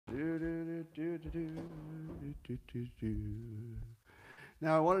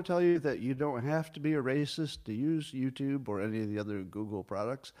Now, I want to tell you that you don't have to be a racist to use YouTube or any of the other Google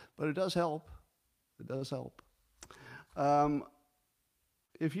products, but it does help. It does help.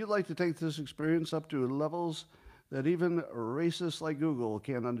 If you'd like to take this experience up to levels that even racists like Google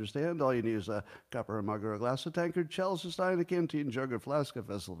can't understand, all you need is a copper, a mug, or a glass, a tankard, chalice, a stein, a canteen, jug, or flask, a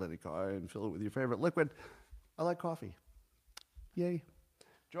vessel of any kind, fill it with your favorite liquid. I like coffee. Yay.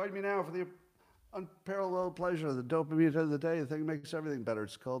 Join me now for the unparalleled pleasure of the dopamine of the day. The thing makes everything better.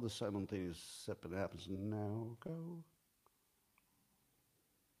 It's called the simultaneous sip, and it happens now. Go.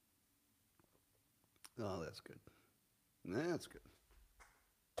 Oh, that's good. That's good.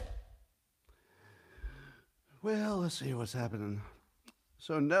 Well, let's see what's happening.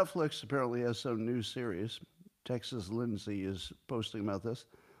 So Netflix apparently has some new series. Texas Lindsay is posting about this.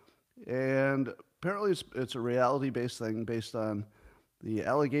 And apparently it's a reality-based thing based on the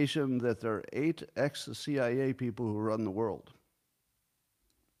allegation that there are 8 ex-CIA people who run the world.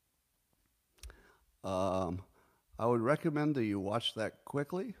 I would recommend that you watch that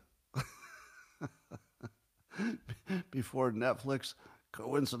quickly before Netflix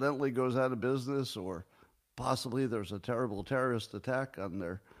coincidentally goes out of business, or possibly there's a terrible terrorist attack on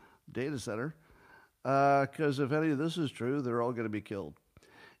their data center. Because if any of this is true, they're all going to be killed.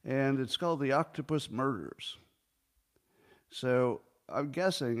 And it's called the Octopus Murders. So I'm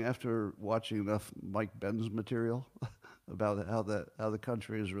guessing after watching enough Mike Ben's material about how the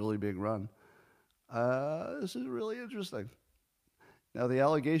country is really being run, this is really interesting. Now the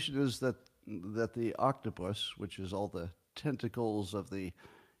allegation is that the octopus, which is all the tentacles of the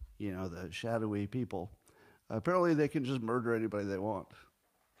shadowy people, apparently they can just murder anybody they want.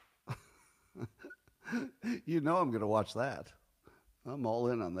 I'm going to watch that. I'm all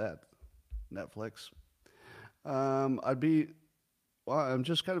in on that. Netflix. I'm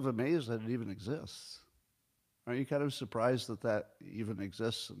just kind of amazed that it even exists. Are you kind of surprised that even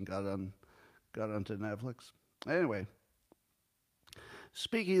exists and got onto Netflix? Anyway,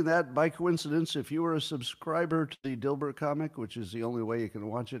 speaking of that, by coincidence, if you were a subscriber to the Dilbert comic, which is the only way you can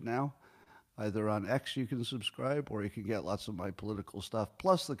watch it now, either on X you can subscribe, or you can get lots of my political stuff,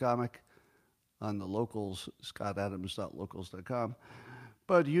 plus the comic on the locals, scottadams.locals.com.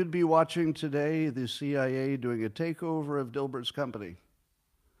 But you'd be watching today the CIA doing a takeover of Dilbert's company.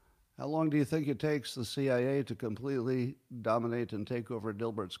 How long do you think it takes the CIA to completely dominate and take over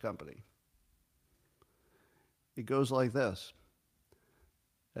Dilbert's company? It goes like this.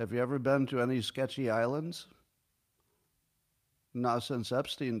 Have you ever been to any sketchy islands? Not since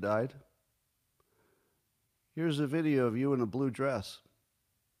Epstein died. Here's a video of you in a blue dress.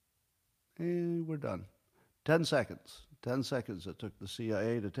 And we're done. 10 seconds. 10 seconds it took the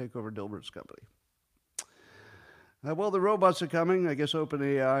CIA to take over Dilbert's company. Well, the robots are coming. I guess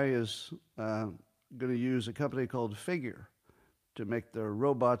OpenAI is going to use a company called Figure to make their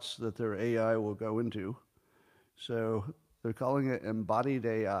robots that their AI will go into. So they're calling it embodied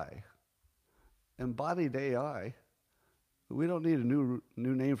AI. Embodied AI? We don't need a new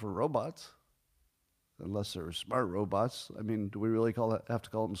name for robots, unless they're smart robots. I mean, do we really have to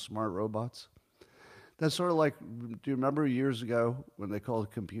call them smart robots? That's sort of like, do you remember years ago when they called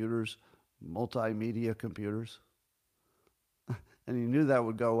computers multimedia computers? And you knew that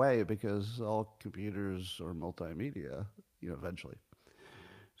would go away because all computers are multimedia, eventually.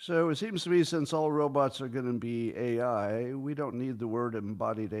 So it seems to me since all robots are going to be AI, we don't need the word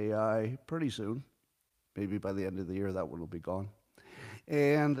embodied AI pretty soon. Maybe by the end of the year, that one will be gone.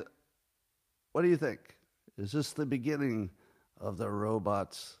 And what do you think? Is this the beginning of the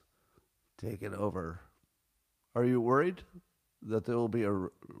robots taking over? Are you worried that there will be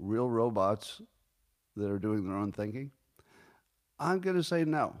real robots that are doing their own thinking? I'm going to say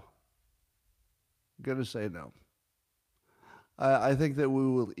no. I think that we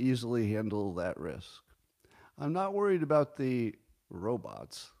will easily handle that risk. I'm not worried about the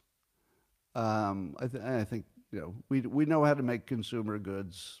robots. I think we know how to make consumer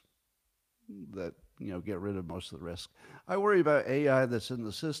goods that get rid of most of the risk. I worry about AI that's in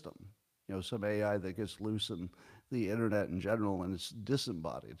the system. Some AI that gets loose in the internet in general and it's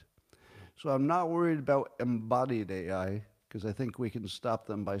disembodied. So I'm not worried about embodied AI because I think we can stop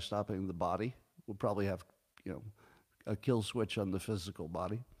them by stopping the body. We'll probably have, a kill switch on the physical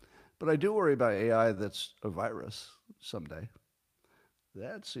body. But I do worry about AI that's a virus someday.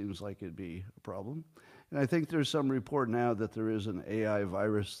 That seems like it'd be a problem. And I think there's some report now that there is an AI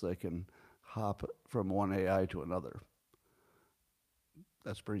virus that can hop from one AI to another.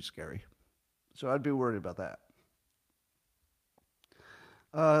 That's pretty scary. So I'd be worried about that.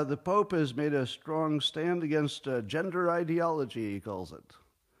 The Pope has made a strong stand against gender ideology, he calls it.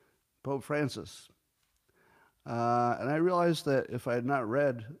 Pope Francis. And I realized that if I had not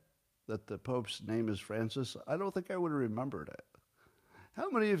read that the Pope's name is Francis, I don't think I would have remembered it. How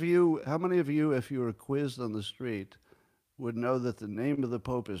many of you, if you were quizzed on the street, would know that the name of the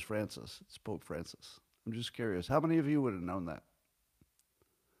Pope is Francis? It's Pope Francis. I'm just curious. How many of you would have known that?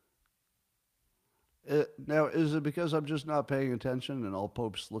 Now, is it because I'm just not paying attention and all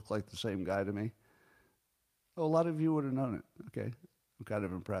popes look like the same guy to me? Oh, a lot of you would have known it. Okay. I'm kind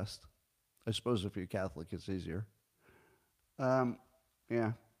of impressed. I suppose if you're Catholic, it's easier.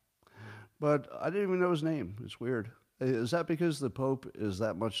 Yeah. But I didn't even know his name. It's weird. Is that because the Pope is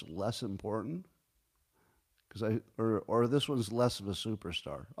that much less important? Or this one's less of a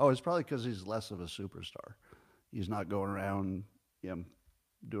superstar? Oh, it's probably because he's less of a superstar. He's not going around, doing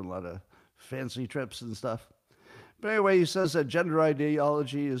a lot of fancy trips and stuff. But anyway, he says that gender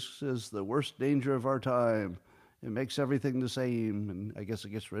ideology is the worst danger of our time. It makes everything the same, and I guess it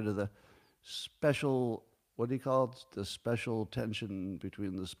gets rid of the special, what do you call it? The special tension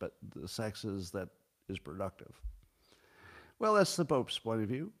between the sexes that is productive. Well, that's the Pope's point of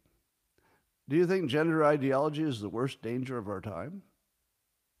view. Do you think gender ideology is the worst danger of our time?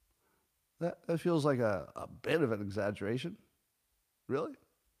 That feels like a bit of an exaggeration. Really?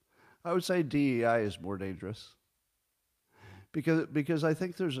 I would say DEI is more dangerous. Because I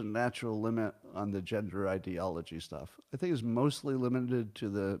think there's a natural limit on the gender ideology stuff. I think it's mostly limited to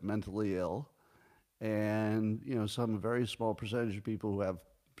the mentally ill and, some very small percentage of people who have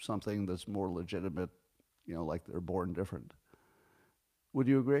something that's more legitimate, like they're born different. Would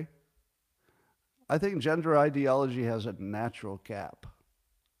you agree? I think gender ideology has a natural cap.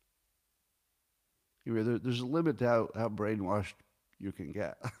 There's a limit to how brainwashed you can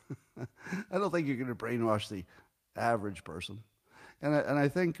get. I don't think you're going to brainwash the average person. And I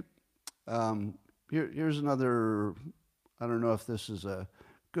think here's another, I don't know if this is a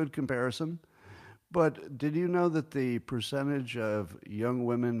good comparison, but did you know that the percentage of young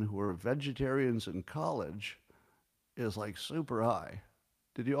women who are vegetarians in college is like super high?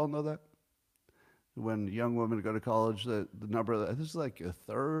 Did you all know that? When young women go to college, the number, this is like a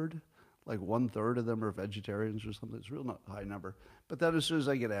third, like 1/3 of them are vegetarians or something. It's a real high number. But then as soon as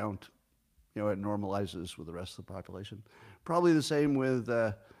they get out, it normalizes with the rest of the population. Probably the same with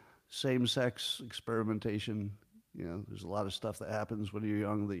same-sex experimentation. There's a lot of stuff that happens when you're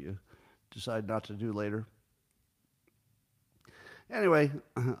young that you decide not to do later. Anyway,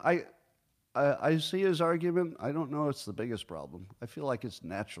 I see his argument. I don't know it's the biggest problem. I feel like it's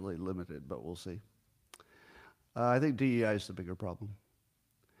naturally limited, but we'll see. I think DEI is the bigger problem.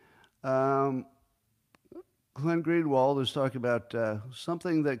 Glenn Greenwald is talking about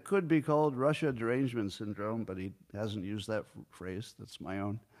something that could be called Russia derangement syndrome, but he hasn't used that phrase. That's my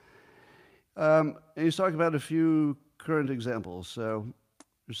own. And he's talking about a few current examples. So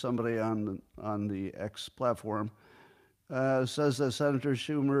there's somebody on the X platform says that Senator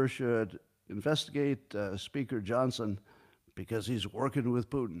Schumer should investigate Speaker Johnson because he's working with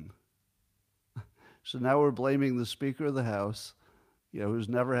Putin. So now we're blaming the Speaker of the House, who's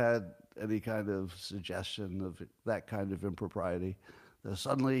never had any kind of suggestion of that kind of impropriety, that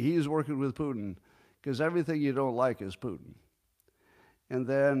suddenly he's working with Putin because everything you don't like is Putin. And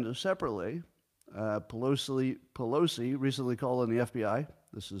then separately, Pelosi recently called on the FBI,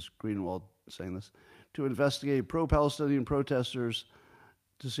 this is Greenwald saying this, to investigate pro-Palestinian protesters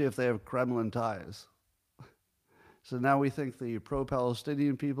to see if they have Kremlin ties. So now we think the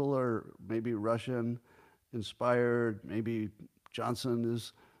pro-Palestinian people are maybe Russian-inspired, maybe Johnson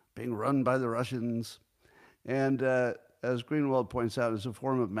is being run by the Russians. And as Greenwald points out, it's a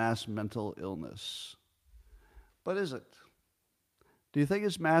form of mass mental illness. But is it? Do you think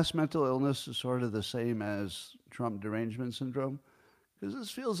it's mass mental illness is sort of the same as Trump derangement syndrome? Because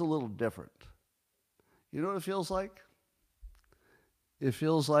this feels a little different. You know what it feels like? It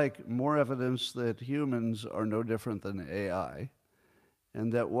feels like more evidence that humans are no different than AI,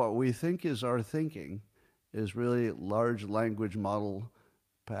 and that what we think is our thinking is really large language model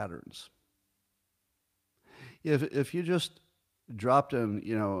patterns. If you just dropped an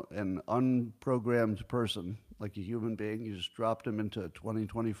unprogrammed person, like a human being, you just dropped him into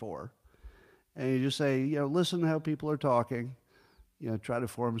 2024, and you just say, listen to how people are talking, try to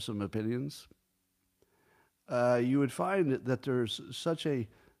form some opinions, you would find that there's such a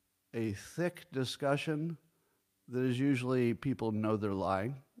thick discussion that is usually people know they're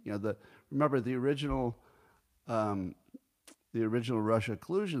lying. Remember the original Russia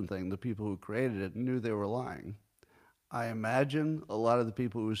collusion thing, the people who created it knew they were lying. I imagine a lot of the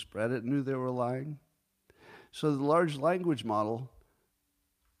people who spread it knew they were lying. So the large language model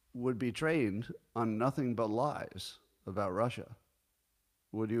would be trained on nothing but lies about Russia.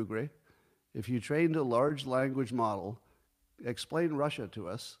 Would you agree? If you trained a large language model, explain Russia to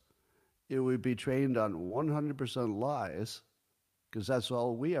us, it would be trained on 100% lies, because that's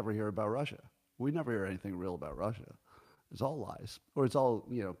all we ever hear about Russia. We never hear anything real about Russia. It's all lies, or it's all,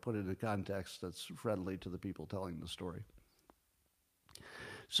 put in a context that's friendly to the people telling the story.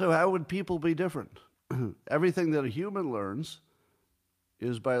 So how would people be different? Everything that a human learns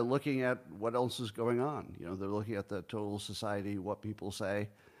is by looking at what else is going on. They're looking at the total society, what people say,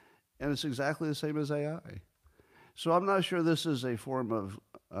 and it's exactly the same as AI. So I'm not sure this is a form of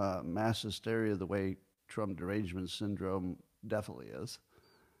mass hysteria the way Trump derangement syndrome definitely is.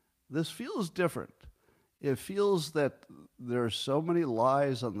 This feels different. It feels that there are so many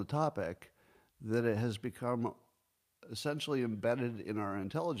lies on the topic that it has become essentially embedded in our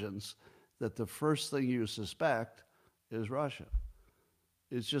intelligence that the first thing you suspect is Russia.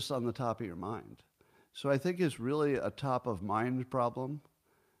 It's just on the top of your mind. So I think it's really a top-of-mind problem,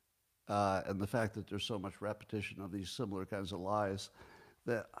 and the fact that there's so much repetition of these similar kinds of lies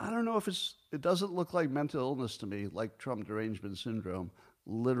that I don't know if it doesn't look like mental illness to me, like Trump derangement syndrome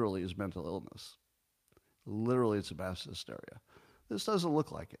literally is mental illness. Literally, it's a mass hysteria. This doesn't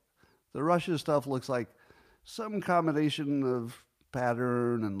look like it. The Russia stuff looks like some combination of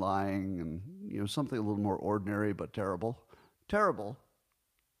pattern and lying and, something a little more ordinary but terrible. Terrible,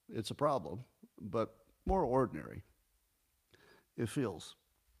 it's a problem, but more ordinary, it feels.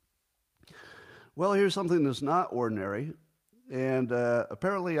 Well, here's something that's not ordinary, and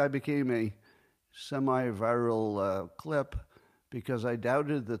apparently I became a semi-viral clip because I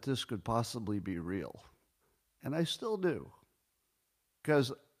doubted that this could possibly be real. And I still do,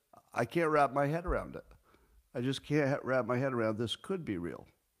 because I can't wrap my head around it. I just can't wrap my head around this could be real.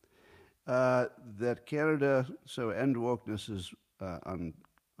 That Canada, so End Wokeness is on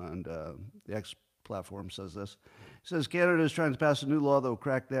the X platform says this. It says Canada is trying to pass a new law that will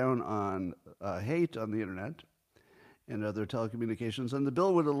crack down on hate on the internet and other telecommunications, and the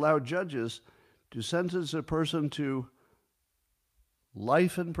bill would allow judges to sentence a person to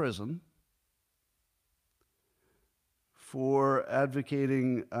life in prison for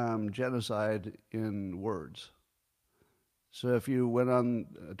advocating genocide in words. So if you went on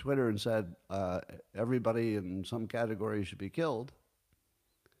Twitter and said everybody in some category should be killed,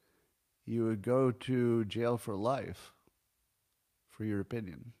 you would go to jail for life for your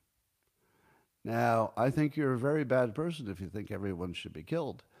opinion. Now, I think you're a very bad person if you think everyone should be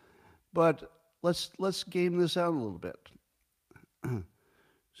killed. But let's game this out a little bit.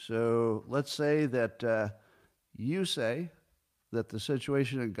 So let's say that you say that the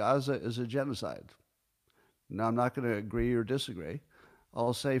situation in Gaza is a genocide. Now, I'm not going to agree or disagree.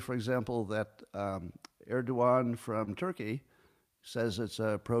 I'll say, for example, that Erdogan from Turkey says it's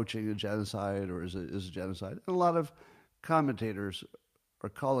approaching a genocide or is a genocide. And a lot of commentators are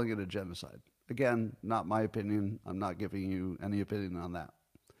calling it a genocide. Again, not my opinion. I'm not giving you any opinion on that.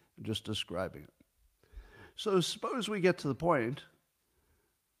 I'm just describing it. So suppose we get to the point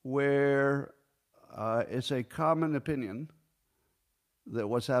where it's a common opinion that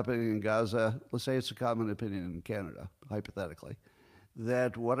what's happening in Gaza, let's say it's a common opinion in Canada, hypothetically,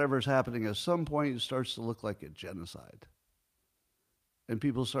 that whatever's happening at some point starts to look like a genocide. And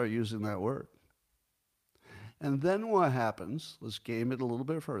people start using that word. And then what happens, let's game it a little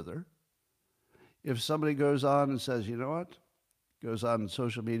bit further, if somebody goes on and says, you know what, goes on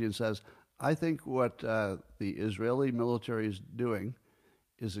social media and says, I think what the Israeli military is doing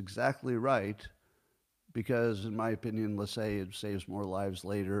is exactly right because, in my opinion, let's say it saves more lives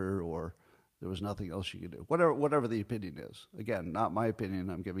later or there was nothing else you could do. Whatever the opinion is. Again, not my opinion.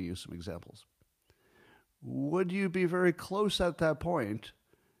 I'm giving you some examples. Would you be very close at that point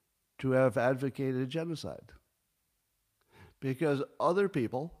to have advocated genocide? Because other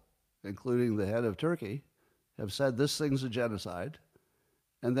people, including the head of Turkey, have said this thing's a genocide,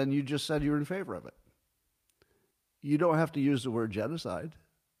 and then you just said you're in favor of it. You don't have to use the word genocide.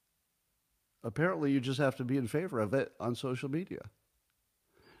 Apparently, you just have to be in favor of it on social media.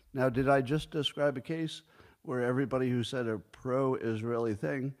 Now, did I just describe a case where everybody who said a pro-Israeli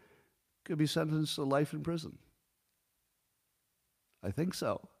thing could be sentenced to life in prison? I think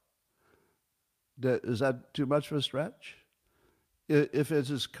so. Is that too much of a stretch? If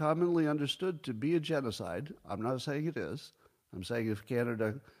it is commonly understood to be a genocide, I'm not saying it is. I'm saying if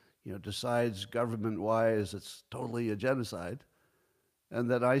Canada, decides government-wise it's totally a genocide, and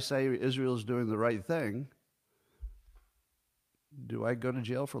that I say Israel is doing the right thing, do I go to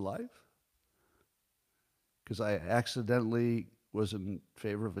jail for life? Because I accidentally was in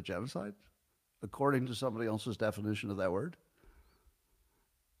favor of a genocide, according to somebody else's definition of that word?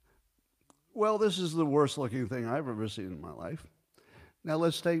 Well, this is the worst-looking thing I've ever seen in my life. Now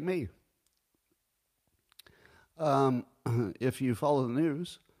let's take me. Um, if you follow the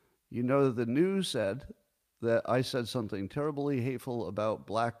news, you know that the news said that I said something terribly hateful about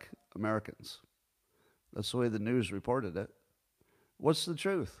black Americans. That's the way the news reported it. What's the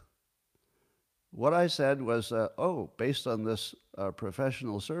truth? What I said was, based on this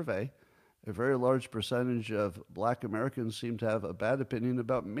professional survey, a very large percentage of black Americans seem to have a bad opinion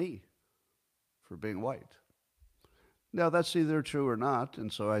about me for being white. Now, that's either true or not,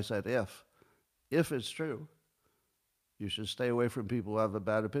 and so I said if. If it's true, you should stay away from people who have a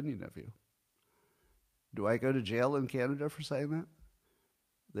bad opinion of you. Do I go to jail in Canada for saying that?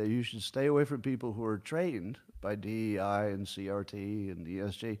 That you should stay away from people who are trained by DEI and CRT and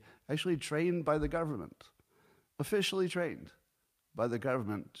ESG, actually trained by the government, officially trained by the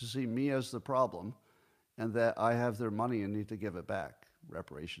government to see me as the problem and that I have their money and need to give it back,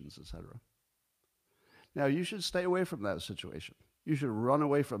 reparations, etc. Now, you should stay away from that situation. You should run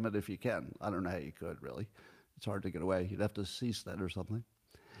away from it if you can. I don't know how you could, really. It's hard to get away. You'd have to cease that or something.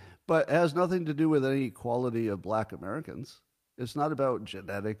 But it has nothing to do with any quality of black Americans. It's not about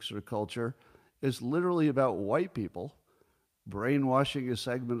genetics or culture. It's literally about white people brainwashing a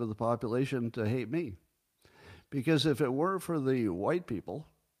segment of the population to hate me. Because if it were for the white people,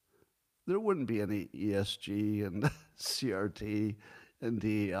 there wouldn't be any ESG and CRT and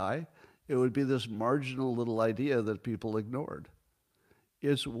DEI. It would be this marginal little idea that people ignored.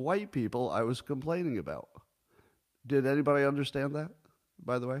 It's white people I was complaining about. Did anybody understand that,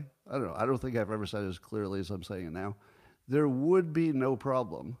 by the way? I don't know. I don't think I've ever said it as clearly as I'm saying it now. There would be no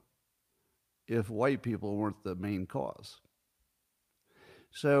problem if white people weren't the main cause.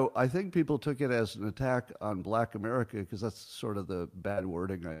 So I think people took it as an attack on black America because that's sort of the bad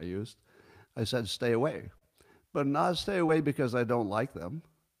wording I used. I said stay away, but not stay away because I don't like them.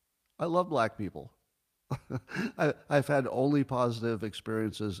 I love black people. I've had only positive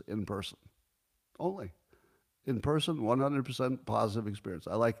experiences in person. Only. In person, 100% positive experience.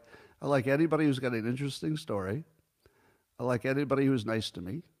 I like anybody who's got an interesting story. I like anybody who's nice to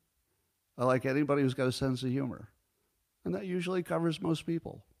me. I like anybody who's got a sense of humor. And that usually covers most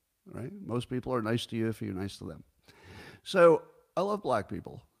people, right? Most people are nice to you if you're nice to them. So I love black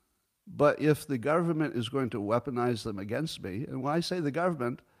people. But if the government is going to weaponize them against me, and when I say the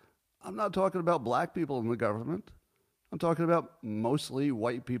government, I'm not talking about black people in the government. I'm talking about mostly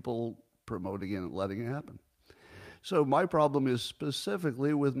white people promoting it and letting it happen. So my problem is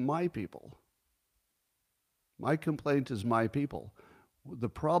specifically with my people. My complaint is my people. The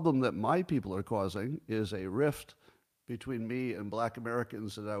problem that my people are causing is a rift between me and black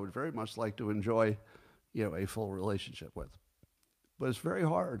Americans that I would very much like to enjoy, a full relationship with. But it's very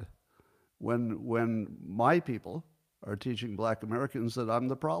hard when my people are teaching black Americans that I'm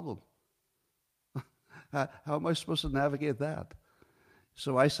the problem. How am I supposed to navigate that?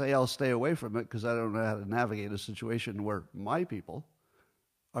 So I say I'll stay away from it because I don't know how to navigate a situation where my people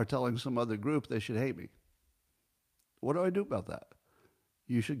are telling some other group they should hate me. What do I do about that?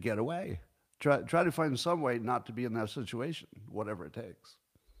 You should get away. Try to find some way not to be in that situation, whatever it takes.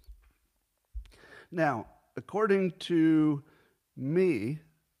 Now, according to me,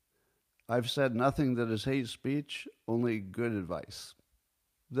 I've said nothing that is hate speech, only good advice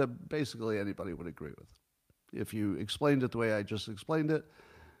that basically anybody would agree with. If you explained it the way I just explained it,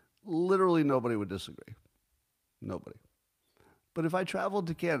 literally nobody would disagree. Nobody. But if I traveled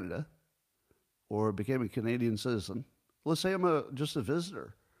to Canada or became a Canadian citizen, let's say I'm just a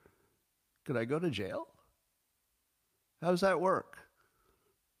visitor, could I go to jail? How does that work?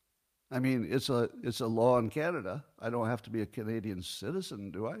 I mean, it's a law in Canada. I don't have to be a Canadian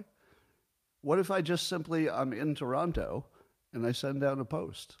citizen, do I? What if I just simply, I'm in Toronto and I send down a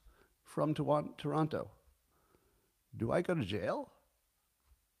post from Toronto? Do I go to jail?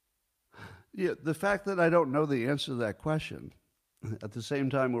 Yeah, the fact that I don't know the answer to that question, at the same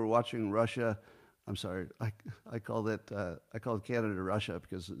time we're watching Russia, I'm sorry, I called Canada Russia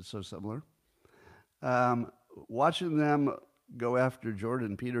because it's so similar. Watching them go after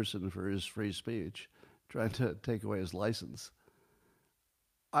Jordan Peterson for his free speech, trying to take away his license.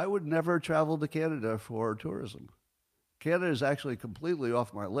 I would never travel to Canada for tourism. Canada is actually completely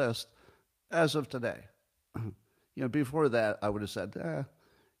off my list as of today. Before that, I would have said, they're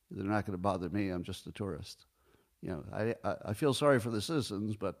not going to bother me. I'm just a tourist. I feel sorry for the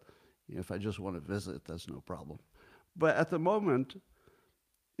citizens, but if I just want to visit, that's no problem. But at the moment,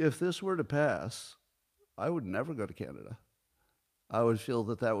 if this were to pass, I would never go to Canada. I would feel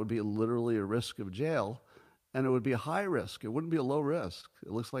that would be literally a risk of jail, and it would be a high risk. It wouldn't be a low risk.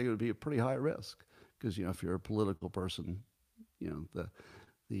 It looks like it would be a pretty high risk because, if you're a political person, the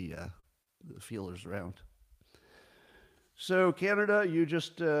feelers around. So, Canada, you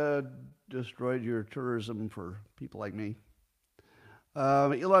just destroyed your tourism for people like me.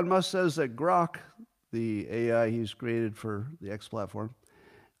 Elon Musk says that Grok, the AI he's created for the X platform,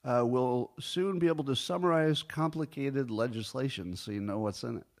 will soon be able to summarize complicated legislation so you know what's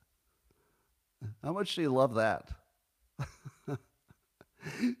in it. How much do you love that?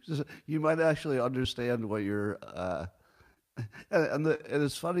 You might actually understand what you're. And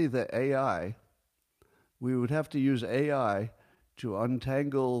it's funny that AI, we would have to use AI to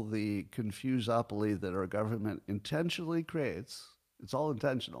untangle the confusopoly that our government intentionally creates. It's all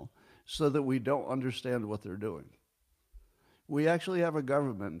intentional, so that we don't understand what they're doing. We actually have a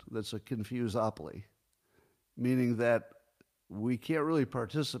government that's a confusopoly, meaning that we can't really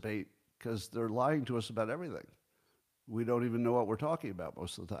participate because they're lying to us about everything. We don't even know what we're talking about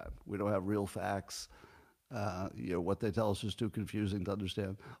most of the time. We don't have real facts. What they tell us is too confusing to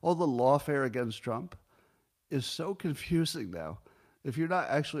understand. All the lawfare against Trump is so confusing now. If you're not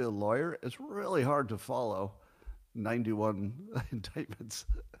actually a lawyer, it's really hard to follow 91 indictments,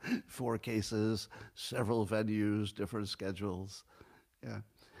 4 cases, several venues, different schedules. Yeah.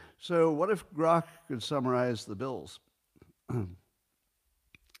 So what if Grok could summarize the bills? Do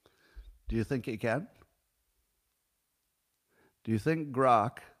you think it can? Do you think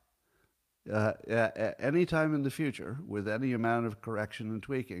Grok, at any time in the future, with any amount of correction and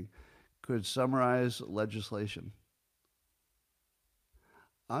tweaking, could summarize legislation?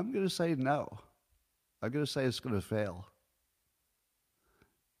 I'm going to say no. I'm going to say it's going to fail.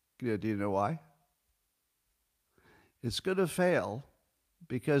 Do you know why? It's going to fail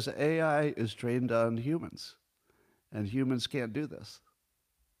because AI is trained on humans, and humans can't do this.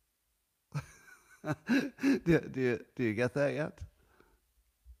 do you get that yet?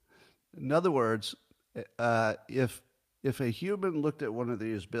 In other words, if a human looked at one of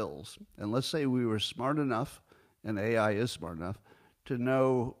these bills, and let's say we were smart enough, and AI is smart enough, to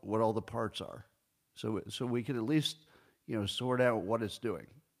know what all the parts are, so we could at least sort out what it's doing.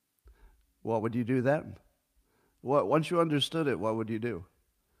 What would you do then? Once you understood it, what would you do?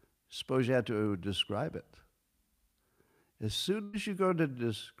 Suppose you had to describe it. As soon as you go to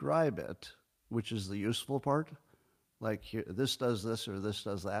describe it, which is the useful part, like here, this does this or this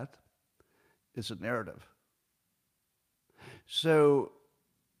does that, it's a narrative. So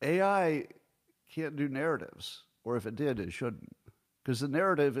AI can't do narratives, or if it did, it shouldn't. Because the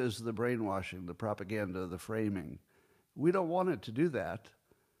narrative is the brainwashing, the propaganda, the framing. We don't want it to do that,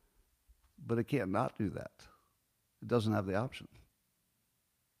 but it can't not do that. It doesn't have the option.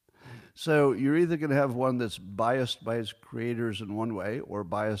 So you're either going to have one that's biased by its creators in one way or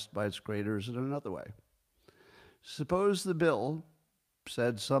biased by its creators in another way. Suppose the bill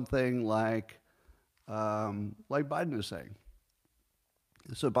said something like Biden is saying.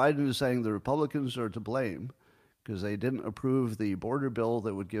 So Biden is saying the Republicans are to blame because they didn't approve the border bill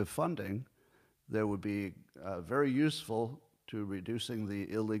that would give funding that would be very useful to reducing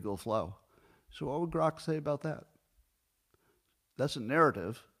the illegal flow. So what would Grok say about that? That's a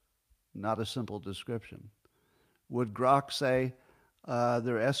narrative, not a simple description. Would Grok say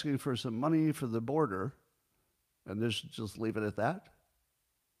they're asking for some money for the border and just leave it at that?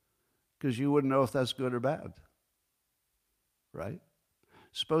 Because you wouldn't know if that's good or bad, right?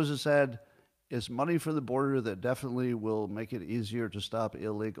 Suppose it said, it's money for the border that definitely will make it easier to stop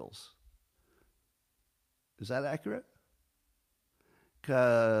illegals. Is that accurate?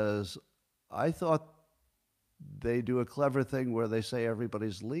 Because I thought they do a clever thing where they say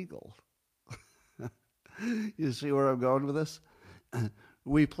everybody's legal. You see where I'm going with this?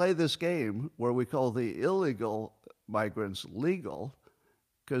 We play this game where we call the illegal migrants legal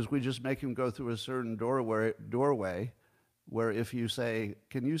because we just make them go through a certain doorway where if you say,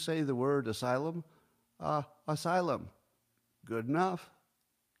 can you say the word asylum? Asylum. Good enough.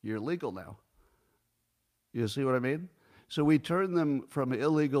 You're legal now. You see what I mean? So we turn them from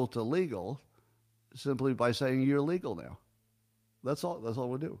illegal to legal simply by saying you're legal now. That's all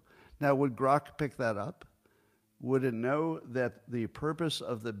we do. Now, would Grok pick that up? Would it know that the purpose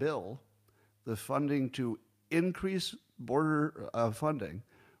of the bill, the funding to increase border funding,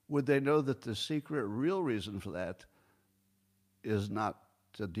 would they know that the secret real reason for that is not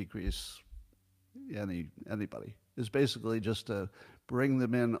to decrease anybody? It's basically just to bring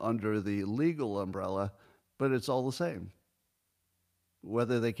them in under the legal umbrella, but it's all the same.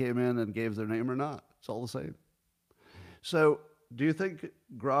 Whether they came in and gave their name or not, it's all the same. So do you think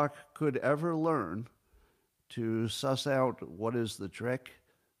Grok could ever learn to suss out what is the trick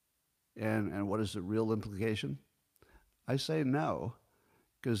and what is the real implication? I say no,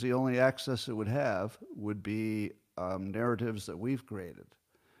 because the only access it would have would be narratives that we've created.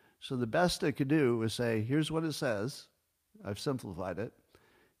 So the best it could do is say, here's what it says, I've simplified it.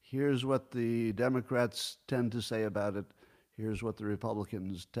 Here's what the Democrats tend to say about it. Here's what the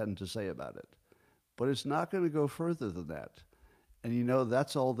Republicans tend to say about it. But it's not going to go further than that. And you know,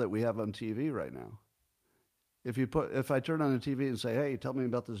 that's all that we have on TV right now. If I turn on the TV and say, hey, tell me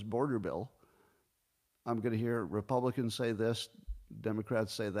about this border bill, I'm going to hear Republicans say this,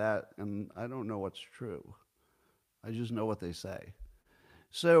 Democrats say that, and I don't know what's true. I just know what they say.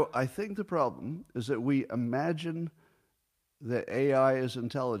 So I think the problem is that we imagine that AI is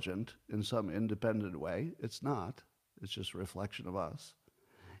intelligent in some independent way. It's not. It's just a reflection of us.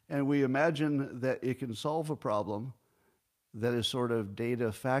 And we imagine that it can solve a problem that is sort of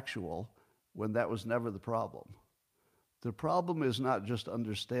data factual when that was never the problem. The problem is not just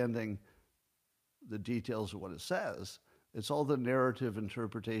understanding the details of what it says. It's all the narrative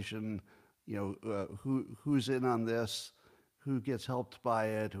interpretation, who's in on this, who gets helped by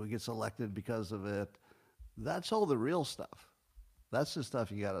it, who gets elected because of it. That's all the real stuff. That's the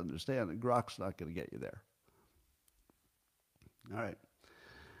stuff you got to understand, and Grok's not going to get you there. All right.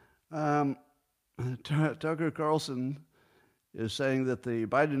 Tucker Carlson is saying that the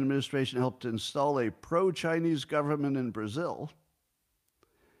Biden administration helped install a pro-Chinese government in Brazil,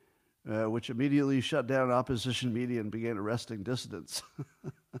 which immediately shut down opposition media and began arresting dissidents.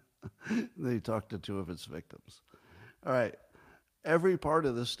 They talked to two of its victims. All right. Every part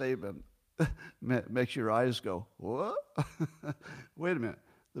of this statement makes your eyes go, what? Wait a minute.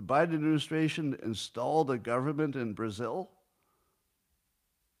 The Biden administration installed a government in Brazil?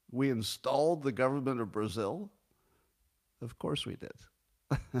 We installed the government of Brazil? Of course we did.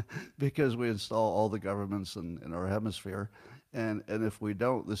 Because we install all the governments in our hemisphere. And if we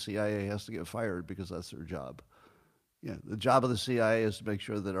don't, the CIA has to get fired because that's their job. Yeah, the job of the CIA is to make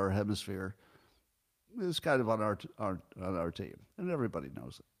sure that our hemisphere is kind of on our team. And everybody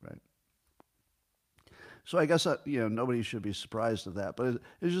knows it, right? So I guess, nobody should be surprised at that. But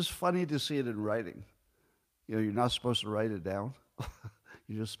it's just funny to see it in writing. You're not supposed to write it down.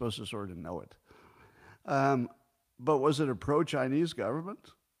 You're just supposed to sort of know it. But was it a pro-Chinese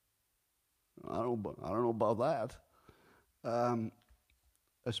government? I don't know about that.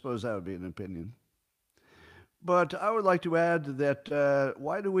 I suppose that would be an opinion. But I would like to add that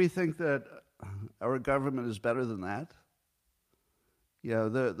why do we think that our government is better than that?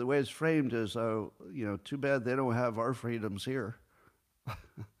 The way it's framed is, too bad they don't have our freedoms here.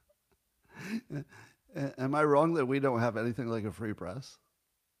 Am I wrong that we don't have anything like a free press?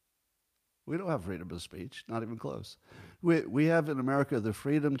 We don't have freedom of speech, not even close. We have in America the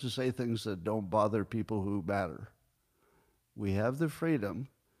freedom to say things that don't bother people who matter. We have the freedom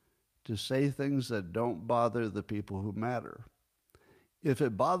to say things that don't bother the people who matter. If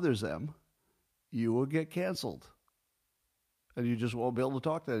it bothers them, you will get canceled. And you just won't be able to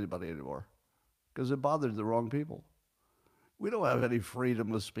talk to anybody anymore because it bothered the wrong people. We don't have any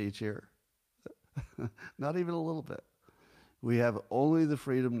freedom of speech here. Not even a little bit. We have only the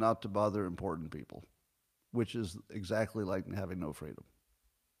freedom not to bother important people, which is exactly like having no freedom.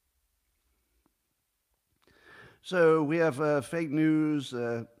 So we have fake news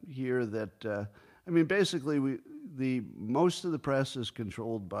here that, basically most of the press is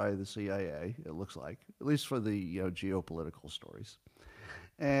controlled by the CIA, it looks like, at least for the geopolitical stories.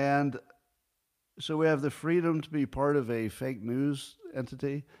 And so we have the freedom to be part of a fake news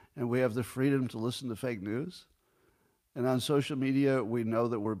entity, and we have the freedom to listen to fake news. And on social media, we know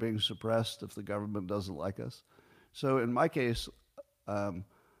that we're being suppressed if the government doesn't like us. So in my case, I'd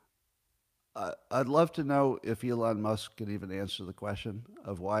love to know if Elon Musk can even answer the question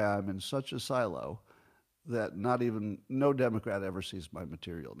of why I'm in such a silo that no Democrat ever sees my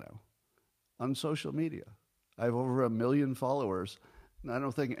material now on social media. I have over 1 million followers, and I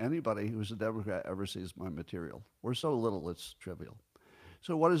don't think anybody who's a Democrat ever sees my material. We're so little, it's trivial.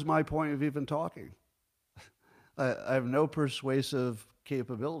 So what is my point of even talking? I have no persuasive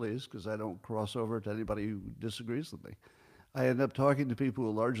capabilities because I don't cross over to anybody who disagrees with me. I end up talking to people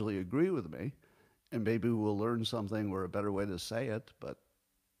who largely agree with me, and maybe we'll learn something or a better way to say it. But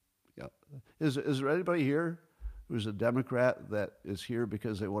is there anybody here who's a Democrat that is here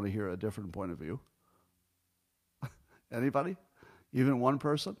because they want to hear a different point of view? Anybody? Even one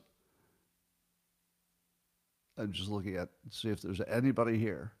person? I'm just looking at see if there's anybody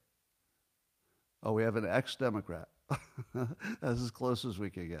here. Oh, we have an ex-Democrat. That's as close as we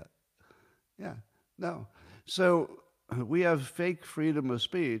can get. Yeah, no. So we have fake freedom of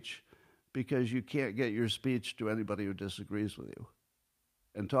speech because you can't get your speech to anybody who disagrees with you.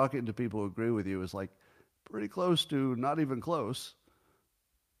 And talking to people who agree with you is like pretty close to, not even close,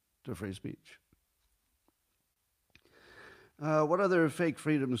 to free speech. What other fake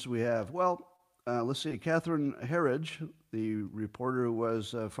freedoms do we have? Well, let's see. Catherine Herridge, the reporter who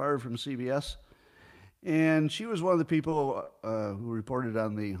was fired from CBS. And she was one of the people who reported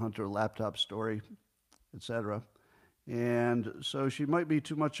on the Hunter laptop story, etc. And so she might be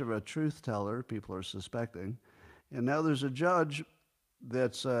too much of a truth teller, people are suspecting. And now there's a judge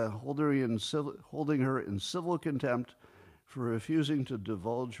that's holding her in civil contempt for refusing to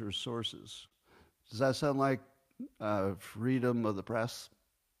divulge her sources. Does that sound like freedom of the press?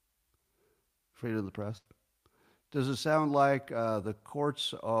 Freedom of the press? Does it sound like the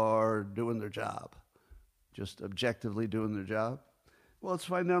courts are doing their job? Just objectively doing their job? Well, let's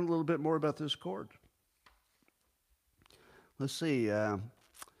find out a little bit more about this court. Let's see.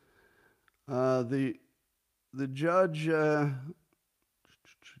 The judge,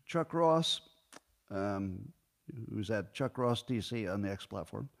 Chuck Ross, who's at Chuck Ross, D.C. on the X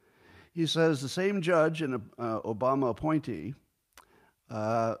platform, he says the same judge and Obama appointee,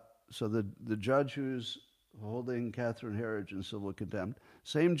 so the judge who's holding Catherine Herridge in civil contempt,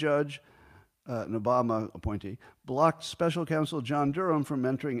 same judge, an Obama appointee, blocked special counsel John Durham from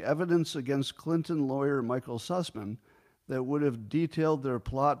entering evidence against Clinton lawyer Michael Sussman that would have detailed their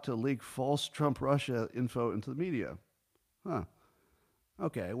plot to leak false Trump-Russia info into the media. Huh.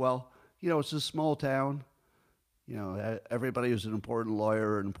 Okay, well, it's a small town. Everybody who's an important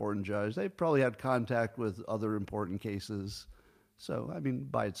lawyer or an important judge, they've probably had contact with other important cases. So,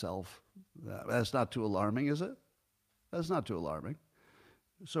 by itself, that's not too alarming, is it? That's not too alarming.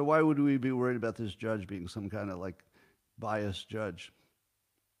 So why would we be worried about this judge being some kind of biased judge?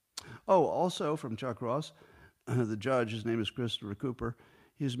 Oh, also from Chuck Ross, the judge, his name is Christopher Cooper,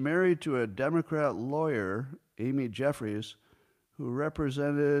 he's married to a Democrat lawyer, Amy Jeffries, who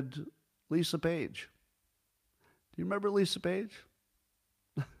represented Lisa Page. Do you remember Lisa Page?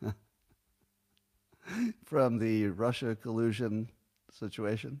 From the Russia collusion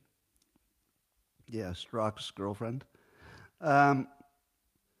situation? Yeah, Strzok's girlfriend.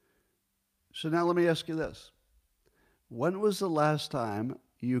 So now let me ask you this. When was the last time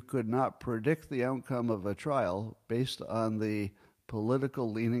you could not predict the outcome of a trial based on the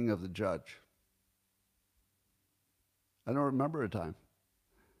political leaning of the judge? I don't remember a time.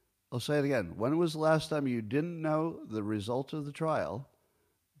 I'll say it again. When was the last time you didn't know the result of the trial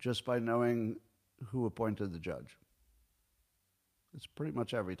just by knowing who appointed the judge? It's pretty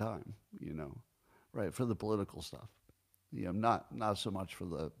much every time, right, for the political stuff. Not so much for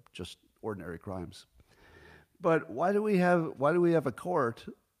the just ordinary crimes. But why do we have a court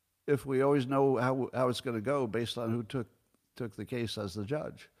if we always know how it's going to go based on who took the case as the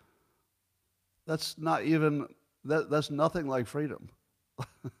judge? That's nothing like freedom.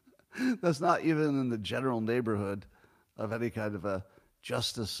 That's not even in the general neighborhood of any kind of a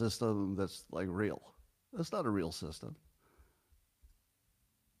justice system that's real. That's not a real system.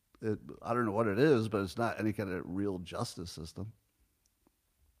 I don't know what it is, but it's not any kind of real justice system.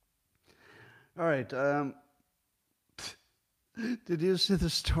 All right. Did you see the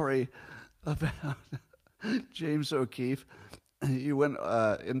story about James O'Keefe? He went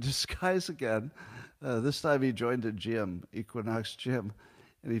in disguise again. This time he joined a gym, Equinox Gym,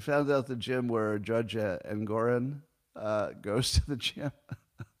 and he found out the gym where Judge Engoron goes to the gym.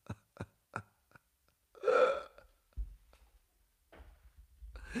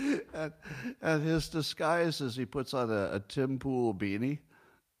 and his disguise is he puts on a Tim Pool beanie,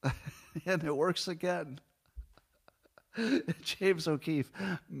 and it works again. James O'Keefe,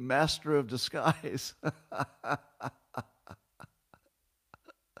 master of disguise.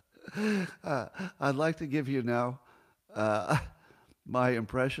 I'd like to give you now my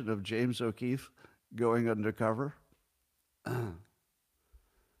impression of James O'Keefe going undercover.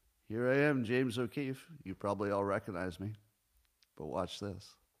 Here I am, James O'Keefe. You probably all recognize me, but watch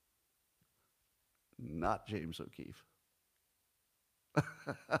this. Not James O'Keefe.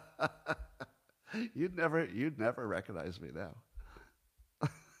 You'd never recognize me now.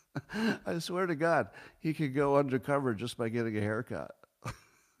 I swear to God, he could go undercover just by getting a haircut.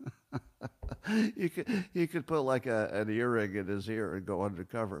 He could put an earring in his ear and go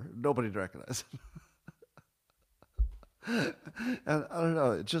undercover. Nobody'd recognize him. And I don't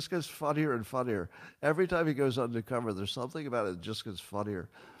know, it just gets funnier and funnier. Every time he goes undercover, there's something about it that just gets funnier.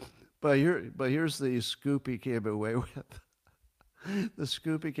 But here's the scoop he came away with. The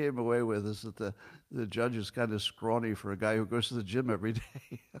scoop he came away with is that the judge is kind of scrawny for a guy who goes to the gym every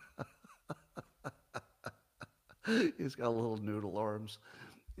day. He's got little noodle arms.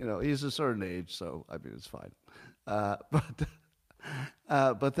 He's a certain age, so it's fine. But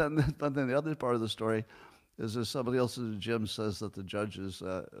then the other part of the story is that somebody else in the gym says that the judge is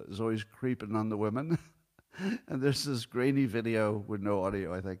always creeping on the women. And there's this grainy video with no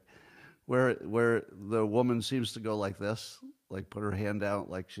audio, I think, where the woman seems to go like this, like put her hand out,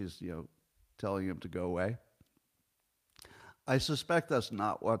 like she's telling him to go away. I suspect that's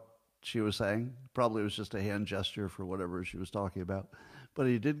not what she was saying. Probably it was just a hand gesture for whatever she was talking about. But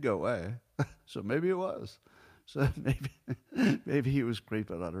he did go away, so maybe it was. So maybe he was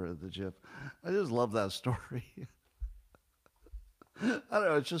creeping on her at the gym. I just love that story. I don't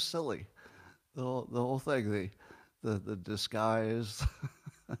know. It's just silly. The whole thing. The disguise,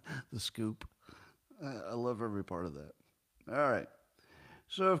 the scoop. I love every part of that. All right.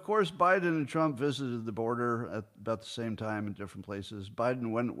 So, of course, Biden and Trump visited the border at about the same time in different places.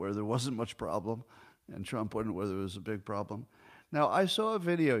 Biden went where there wasn't much problem, and Trump went where there was a big problem. Now, I saw a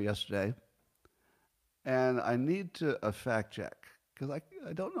video yesterday, and I need to fact check, because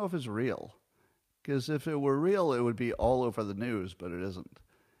I don't know if it's real. Because if it were real, it would be all over the news, but it isn't.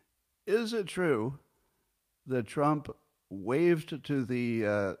 Is it true that Trump waved to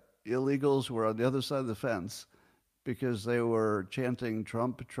the illegals who were on the other side of the fence because they were chanting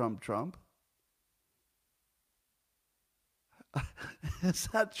Trump, Trump, Trump? Is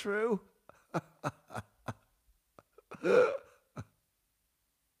that true?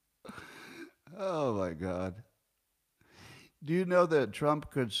 Oh, my God. Do you know that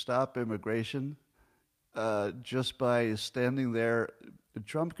Trump could stop immigration just by standing there?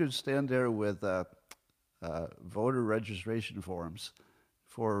 Trump could stand there with voter registration forms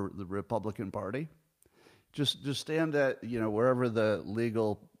for the Republican Party. Just stand at, wherever the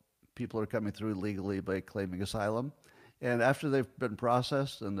legal people are coming through legally by claiming asylum. And after they've been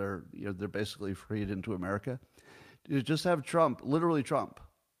processed and they're basically freed into America, you just have Trump, literally Trump,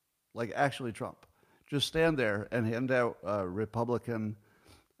 like actually Trump, just stand there and hand out Republican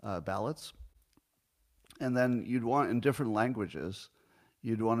ballots. And then you'd want, in different languages,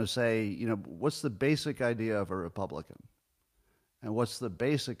 you'd want to say, what's the basic idea of a Republican? And what's the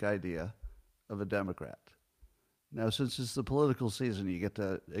basic idea of a Democrat? Now, since it's the political season, you get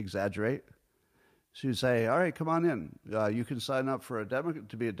to exaggerate. So you say, all right, come on in. You can sign up for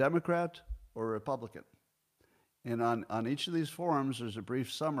to be a Democrat or a Republican. And on each of these forms, there's a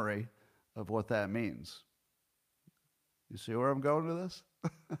brief summary of what that means. You see where I'm going with this?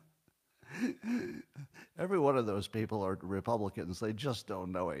 Every one of those people are Republicans. They just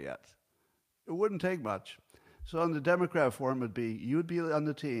don't know it yet. It wouldn't take much. So on the Democrat form, you'd be on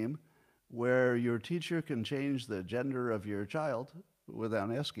the team where your teacher can change the gender of your child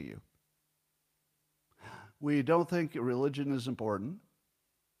without asking you. We don't think religion is important.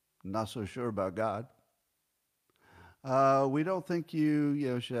 Not so sure about God. We don't think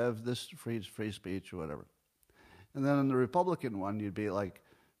you should have this free speech or whatever. And then on the Republican one, you'd be like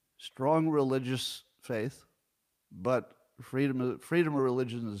strong religious faith, but freedom of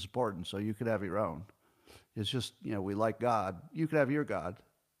religion is important, so you could have your own. It's just, we like God. You could have your God.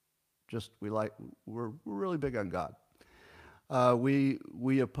 Just we're really big on God.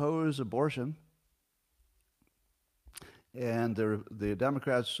 We oppose abortion, and the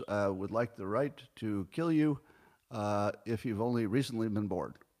Democrats would like the right to kill you if you've only recently been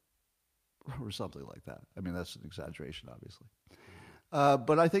born, or something like that. I mean, that's an exaggeration, obviously.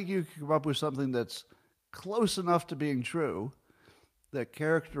 But I think you can come up with something that's close enough to being true that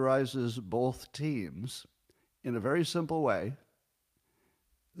characterizes both teams in a very simple way,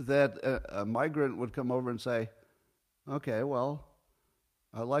 that a migrant would come over and say, okay, well,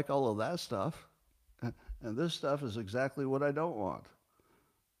 I like all of that stuff, and this stuff is exactly what I don't want.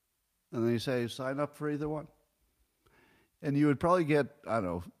 And then you say, sign up for either one. And you would probably get,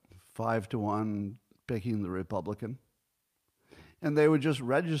 5-1 picking the Republican. And they would just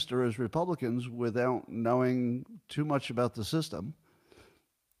register as Republicans without knowing too much about the system.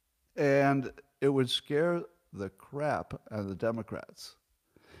 And it would scare the crap out of the Democrats.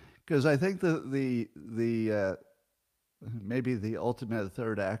 Because I think the maybe the ultimate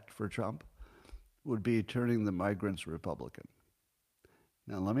third act for Trump would be turning the migrants Republican.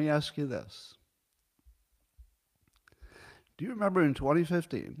 Now, let me ask you this. Do you remember in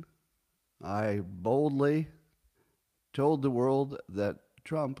 2015, I boldly told the world that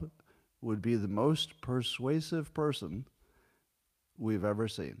Trump would be the most persuasive person we've ever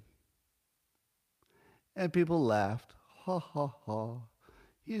seen? And people laughed. Ha, ha, ha.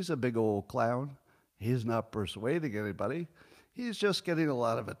 He's a big old clown. He's not persuading anybody. He's just getting a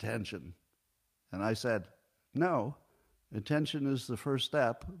lot of attention. And I said, no, attention is the first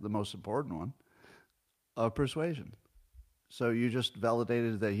step, the most important one, of persuasion. So you just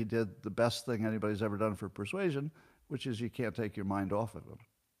validated that he did the best thing anybody's ever done for persuasion, which is you can't take your mind off of him.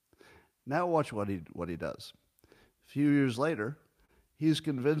 Now watch what he does. A few years later, he's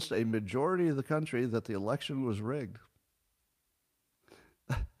convinced a majority of the country that the election was rigged.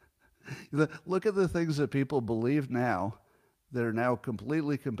 Look at the things that people believe now that are now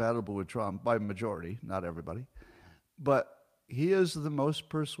completely compatible with Trump by majority, not everybody. But he is the most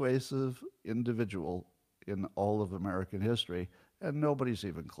persuasive individual in all of American history, and nobody's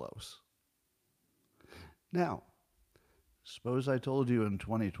even close. Now, suppose I told you in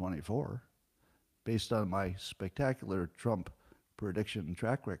 2024, based on my spectacular Trump prediction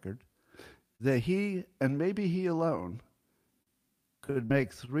track record, that he, and maybe he alone, could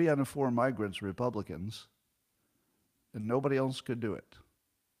make 3 out of 4 migrants Republicans, and nobody else could do it.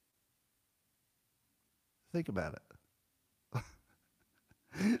 Think about it.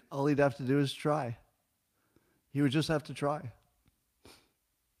 All he'd have to do is try. He would just have to try.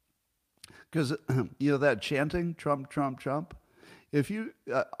 Because, that chanting, Trump, Trump, Trump,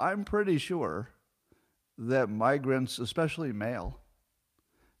 I'm pretty sure that migrants, especially male,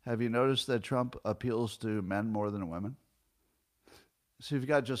 have you noticed that Trump appeals to men more than women? So you've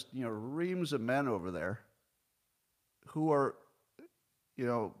got just, reams of men over there who are,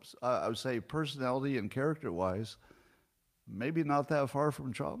 I would say personality and character-wise, maybe not that far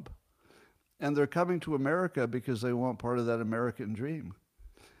from Trump. And they're coming to America because they want part of that American dream.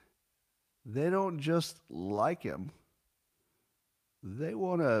 They don't just like him. They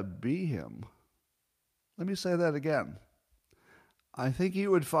want to be him. Let me say that again. I think you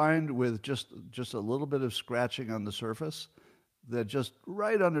would find with just a little bit of scratching on the surface, that just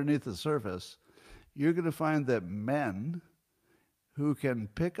right underneath the surface, you're going to find that men who can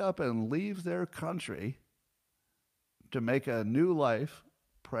pick up and leave their country to make a new life,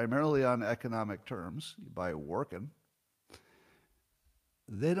 primarily on economic terms, by working,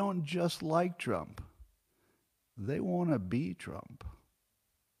 they don't just like Trump. They want to be Trump.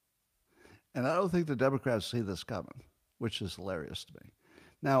 And I don't think the Democrats see this coming, which is hilarious to me.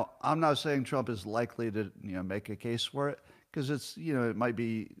 Now, I'm not saying Trump is likely to, make a case for it, because it's, it might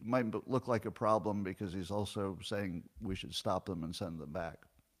look like a problem because he's also saying we should stop them and send them back.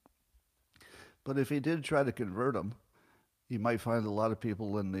 But if he did try to convert them, you might find a lot of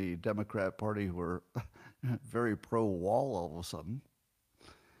people in the Democrat Party who are very pro-wall all of a sudden.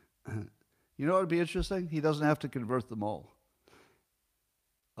 You know what would be interesting? He doesn't have to convert them all.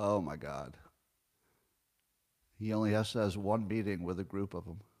 Oh, my God. He only has to have one meeting with a group of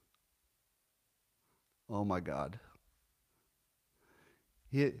them. Oh, my God.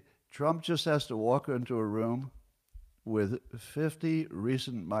 Trump just has to walk into a room with 50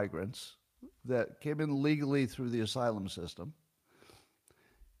 recent migrants that came in legally through the asylum system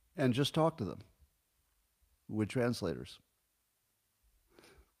and just talk to them with translators.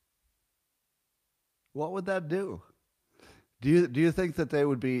 What would that do? Do you think that they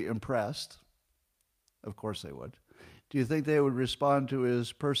would be impressed? Of course they would. Do you think they would respond to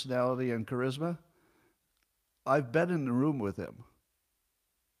his personality and charisma? I've been in the room with him.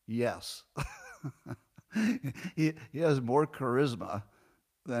 Yes. He has more charisma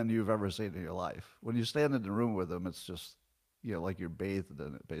than you've ever seen in your life. When you stand in the room with him, it's just, like you're bathed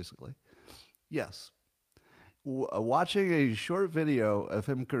in it, basically. Yes. Watching a short video of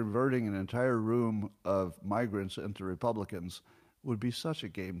him converting an entire room of migrants into Republicans would be such a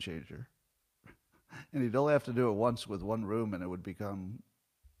game changer. And he'd only have to do it once with one room, and it would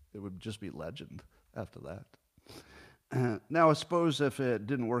just be legend after that. Now, I suppose if it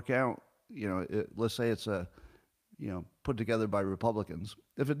didn't work out, let's say it's put together by Republicans.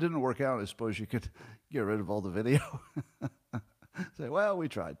 If it didn't work out, I suppose you could get rid of all the video. Say, well, we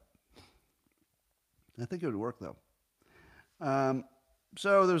tried. I think it would work, though.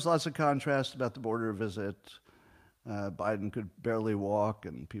 So there's lots of contrast about the border visit. Biden could barely walk,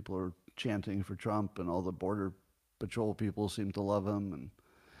 and people are chanting for Trump, and all the border patrol people seem to love him. And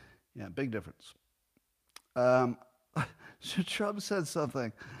yeah, big difference. So Trump said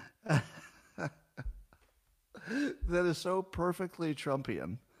something that is so perfectly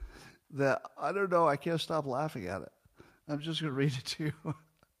Trumpian that I don't know, I can't stop laughing at it. I'm just going to read it to you.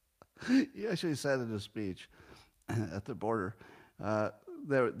 He actually said in his speech at the border,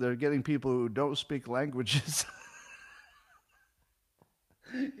 they're getting people who don't speak languages.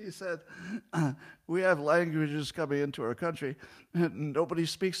 He said, we have languages coming into our country, and nobody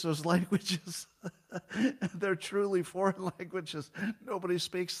speaks those languages. They're truly foreign languages. Nobody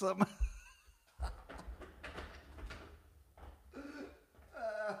speaks them.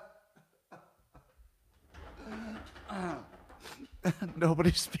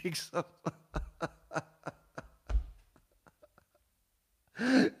 Nobody speaks them.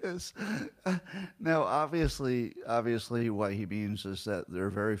 Now, obviously, what he means is that there are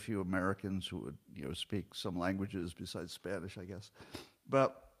very few Americans who would, speak some languages besides Spanish, I guess.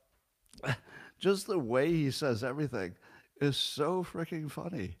 But just the way he says everything is so freaking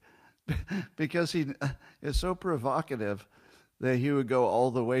funny. because he is so provocative that he would go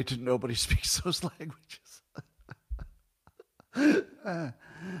all the way to nobody speaks those languages.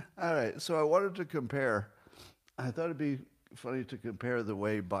 All right, so I wanted to compare. I thought it'd be funny to compare the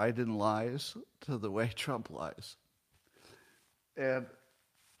way Biden lies to the way Trump lies. And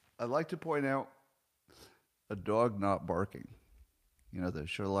I'd like to point out a dog not barking. You know, the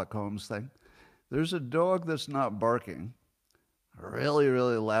Sherlock Holmes thing. There's a dog that's not barking really,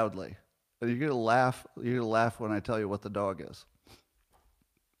 really loudly. And you're going to laugh. You're going to laugh when I tell you what the dog is.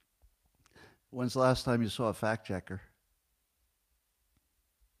 When's the last time you saw a fact checker?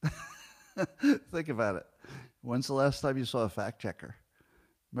 Think about it. When's the last time you saw a fact checker?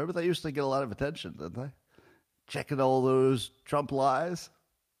 Remember they used to get a lot of attention, didn't they? Checking all those Trump lies.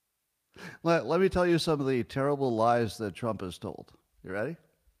 Let me tell you some of the terrible lies that Trump has told. You ready?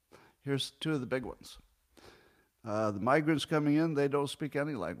 Here's two of the big ones. The migrants coming in, they don't speak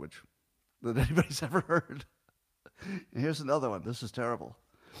any language that anybody's ever heard. And here's another one. This is terrible.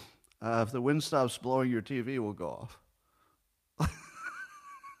 If the wind stops blowing, your TV will go off.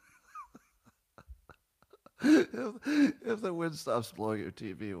 If the wind stops blowing, your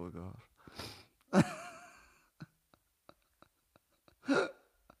TV will go off.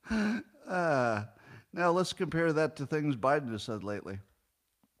 Now let's compare that to things Biden has said lately.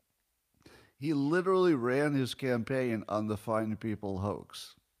 He literally ran his campaign on the Fine People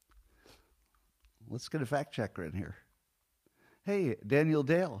hoax. Let's get a fact checker in here. Hey, Daniel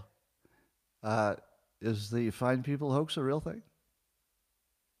Dale, is the Fine People hoax a real thing?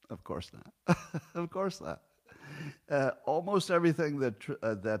 Of course not. Of course not. Almost everything that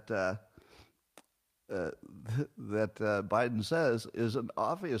Biden says is an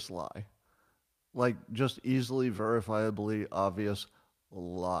obvious lie, like just easily verifiably obvious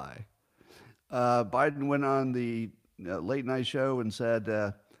lie. Biden went on the late night show and said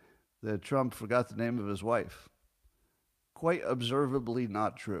that Trump forgot the name of his wife. Quite observably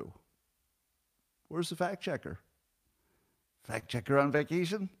not true. Where's the fact checker? Fact checker on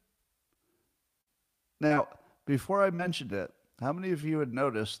vacation? Now, before I mentioned it, how many of you had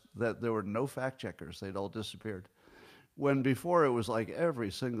noticed that there were no fact checkers? They'd all disappeared. When before it was like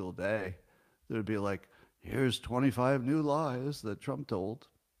every single day, there'd be like, here's 25 new lies that Trump told.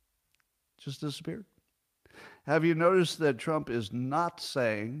 Just disappeared. Have you noticed that Trump is not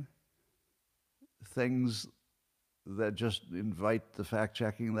saying things that just invite the fact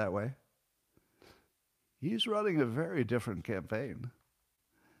checking that way? He's running a very different campaign.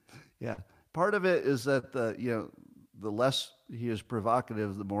 Yeah. Part of it is that the less he is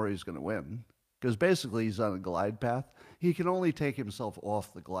provocative, the more he's going to win. Because basically he's on a glide path. He can only take himself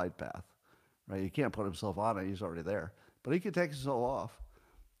off the glide path, right? He can't put himself on it. He's already there. But he can take himself off.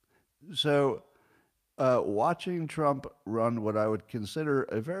 So watching Trump run what I would consider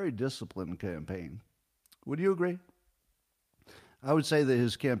a very disciplined campaign, would you agree? I would say that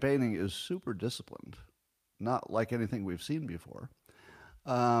his campaigning is super disciplined, not like anything we've seen before.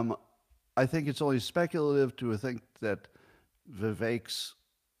 I think it's only speculative to think that Vivek's,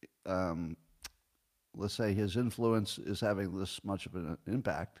 let's say, his influence is having this much of an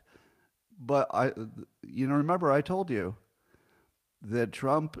impact. But remember I told you that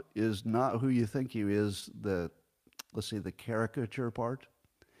Trump is not who you think he is. Let's say the caricature part.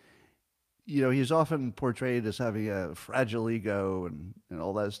 You know, he's often portrayed as having a fragile ego and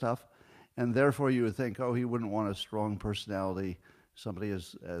all that stuff, and therefore you would think, oh, he wouldn't want a strong personality. Somebody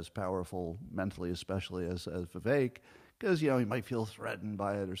as powerful mentally, especially as Vivek, because, he might feel threatened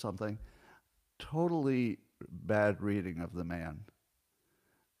by it or something. Totally bad reading of the man.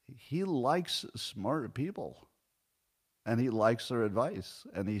 He likes smart people, and he likes their advice,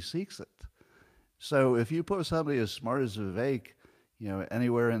 and he seeks it. So if you put somebody as smart as Vivek,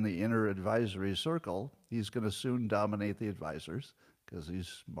 anywhere in the inner advisory circle, he's going to soon dominate the advisors because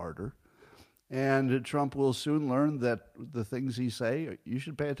he's smarter. And Trump will soon learn that the things he say, you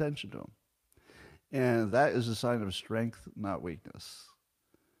should pay attention to them. And that is a sign of strength, not weakness.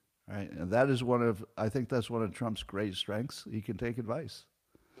 Right? And I think that's one of Trump's great strengths. He can take advice.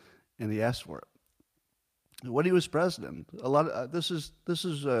 And he asks for it. When he was president, this is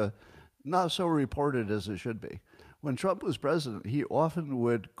not so reported as it should be. When Trump was president, he often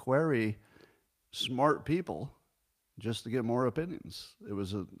would query smart people just to get more opinions. It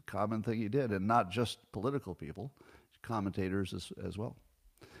was a common thing he did, and not just political people, commentators as well.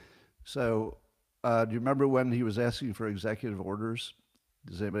 So do you remember when he was asking for executive orders?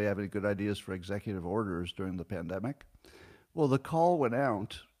 Does anybody have any good ideas for executive orders during the pandemic? Well, the call went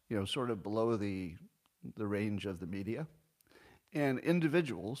out, sort of below the range of the media, and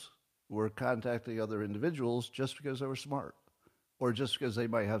individuals were contacting other individuals just because they were smart. or just because they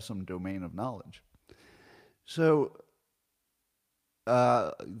might have some domain of knowledge. So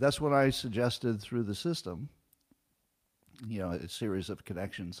that's when I suggested through the system, a series of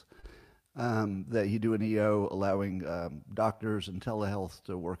connections, that you do an EO allowing doctors and telehealth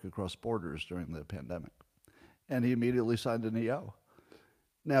to work across borders during the pandemic. And he immediately signed an EO.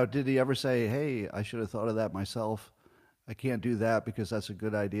 Now, did he ever say, hey, I should have thought of that myself? I can't do that because that's a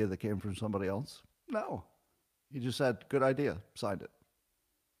good idea that came from somebody else? No. He just said, good idea, signed it.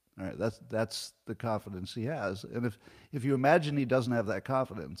 All right, that's the confidence he has. And if you imagine he doesn't have that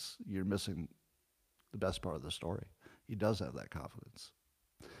confidence, you're missing the best part of the story. He does have that confidence.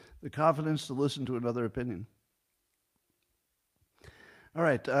 The confidence to listen to another opinion. All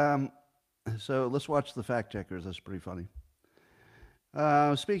right, so let's watch the fact checkers. That's pretty funny.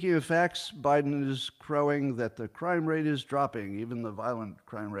 Speaking of facts, Biden is crowing that the crime rate is dropping, even the violent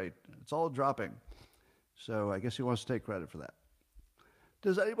crime rate. It's all dropping. So I guess he wants to take credit for that.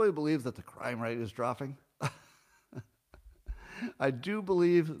 Does anybody believe that the crime rate is dropping? I do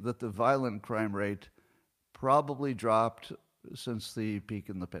believe that the violent crime rate probably dropped since the peak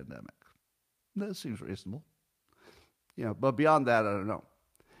in the pandemic. That seems reasonable. But beyond that, I don't know.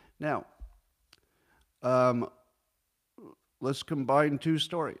 Now, let's combine two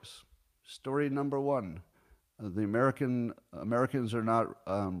stories. Story number one, the Americans are not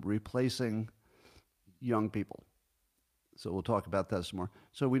replacing young people. So we'll talk about that some more.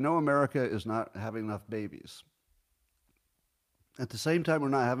 So we know America is not having enough babies. At the same time, we're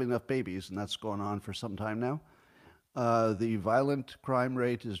not having enough babies, and that's going on for some time now. The violent crime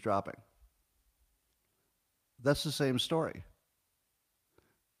rate is dropping. That's the same story.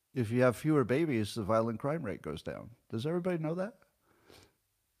 If you have fewer babies, the violent crime rate goes down. Does everybody know that?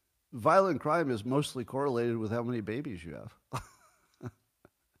 Violent crime is mostly correlated with how many babies you have.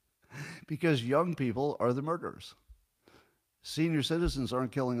 Because young people are the murderers. Senior citizens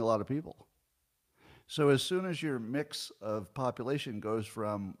aren't killing a lot of people. So as soon as your mix of population goes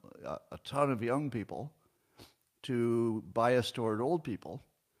from a ton of young people to bias toward old people,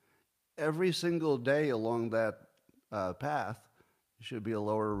 every single day along that path should be a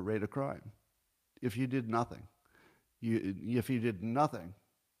lower rate of crime. If you did nothing, your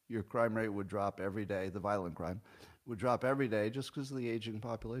crime rate would drop every day. The violent crime would drop every day just because of the aging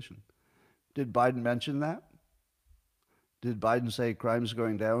population. Did Biden mention that? Did Biden say crime's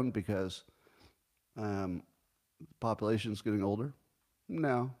going down because the population's getting older?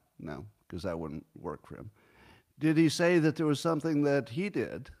 No, because that wouldn't work for him. Did he say that there was something that he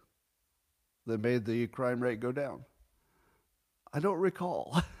did that made the crime rate go down? I don't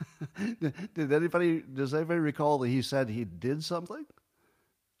recall. Does anybody recall that he said he did something?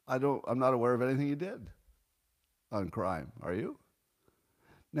 I'm not aware of anything he did on crime. Are you?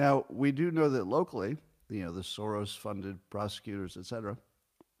 Now, we do know that locally, the Soros-funded prosecutors, etc.,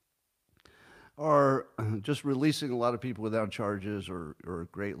 are just releasing a lot of people without charges or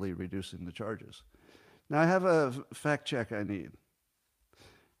greatly reducing the charges. Now, I have a fact check I need.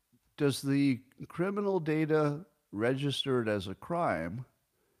 Does the criminal data register it as a crime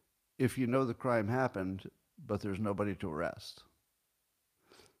if you know the crime happened, but there's nobody to arrest?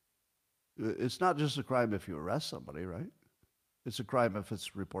 It's not just a crime if you arrest somebody, right? It's a crime if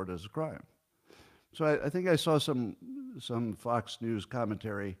it's reported as a crime. So I think I saw some Fox News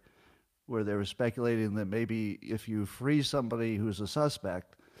commentary where they were speculating that maybe if you free somebody who's a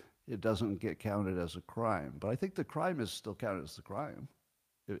suspect, it doesn't get counted as a crime. But I think the crime is still counted as the crime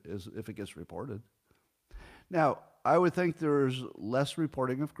if it gets reported. Now, I would think there's less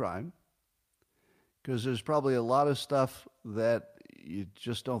reporting of crime because there's probably a lot of stuff that you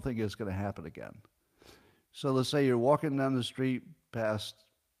just don't think is going to happen again. So let's say you're walking down the street past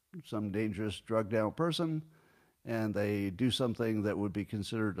some dangerous drugged-down person, and they do something that would be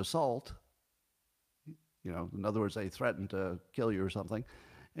considered assault. In other words, they threaten to kill you or something,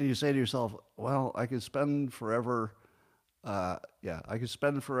 and you say to yourself, "Well, I could spend forever. I could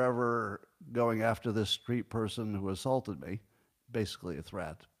spend forever going after this street person who assaulted me." Basically, a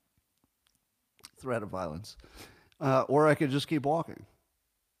threat of violence, or I could just keep walking.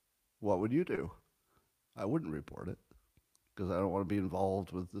 What would you do? I wouldn't report it because I don't want to be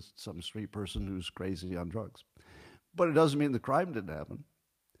involved with some street person who's crazy on drugs. But it doesn't mean the crime didn't happen.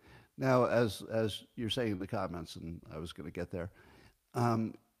 Now, as you're saying in the comments, and I was going to get there,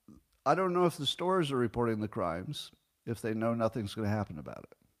 I don't know if the stores are reporting the crimes if they know nothing's going to happen about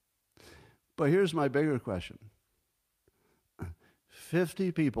it. But here's my bigger question.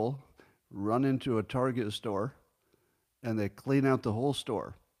 50 people run into a Target store, and they clean out the whole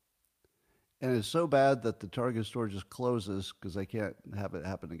store. And it's so bad that the Target store just closes because they can't have it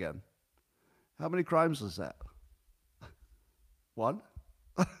happen again. How many crimes is that? One?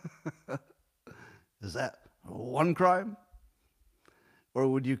 Is that one crime? Or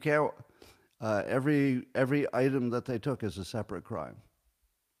would you count every item that they took as a separate crime?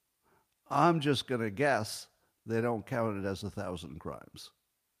 I'm just going to guess they don't count it as 1,000 crimes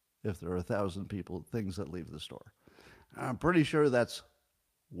if there are 1,000 things that leave the store. I'm pretty sure that's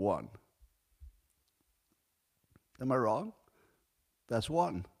one. Am I wrong? That's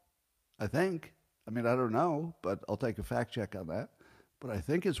one, I think. I mean, I don't know, but I'll take a fact check on that. But I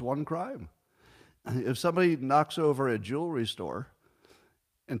think it's one crime. If somebody knocks over a jewelry store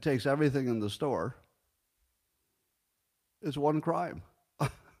and takes everything in the store, it's one crime.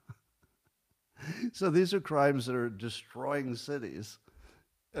 So these are crimes that are destroying cities.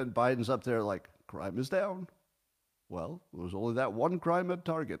 And Biden's up there like, crime is down. Well, it was only that one crime at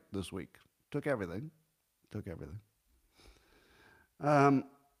Target this week. Took everything. But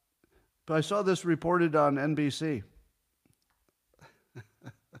I saw this reported on NBC.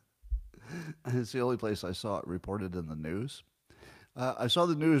 It's the only place I saw it reported in the news. I saw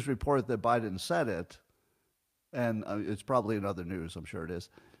the news report that Biden said it, and it's probably in other news, I'm sure it is.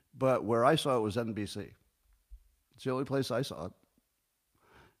 But where I saw it was NBC. It's the only place I saw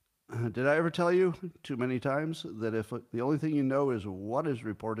it. Did I ever tell you too many times that if the only thing you know is what is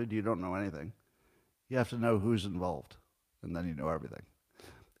reported, you don't know anything? You have to know who's involved, and then you know everything.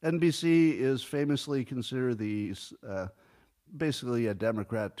 NBC is famously considered basically a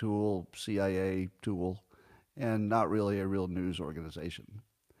Democrat tool, CIA tool, and not really a real news organization.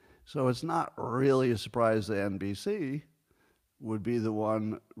 So it's not really a surprise that NBC would be the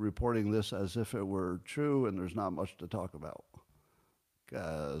one reporting this as if it were true and there's not much to talk about.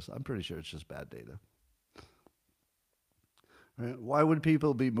 Because I'm pretty sure it's just bad data. Right? Why would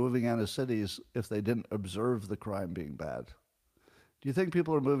people be moving out of cities if they didn't observe the crime being bad? Do you think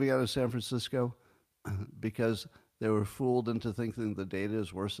people are moving out of San Francisco because they were fooled into thinking the data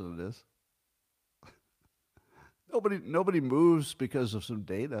is worse than it is? Nobody moves because of some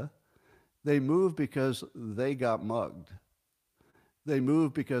data. They move because they got mugged. They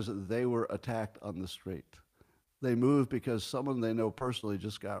move because they were attacked on the street. They move because someone they know personally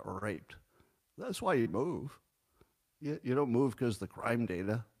just got raped. That's why you move. You don't move because the crime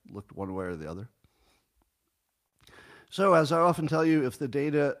data looked one way or the other. So as I often tell you, if the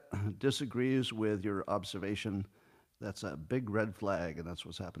data disagrees with your observation, that's a big red flag, and that's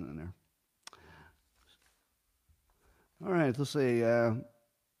what's happening there. All right, let's see.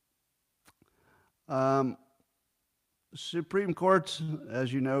 Supreme Court,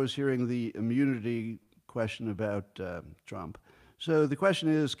 as you know, is hearing the immunity question about Trump. So the question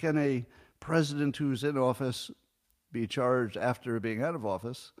is, can a president who's in office be charged after being out of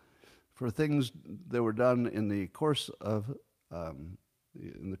office for things that were done in the course of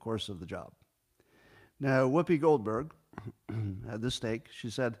the job? Now, Whoopi Goldberg had this take. She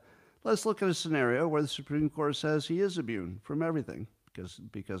said, let's look at a scenario where the Supreme Court says he is immune from everything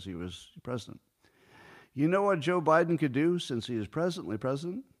because he was president. You know what Joe Biden could do since he is presently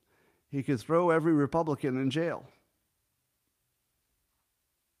president? He could throw every Republican in jail.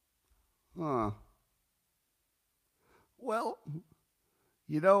 Huh. Well,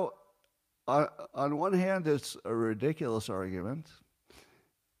 you know, on one hand, it's a ridiculous argument,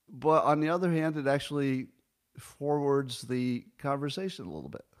 but on the other hand, it actually forwards the conversation a little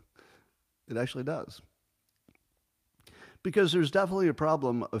bit. It actually does. Because there's definitely a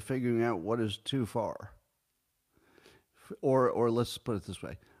problem of figuring out what is too far. Or let's put it this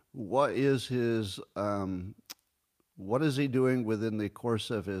way. What is he doing within the course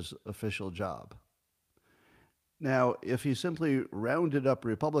of his official job? Now, if he simply rounded up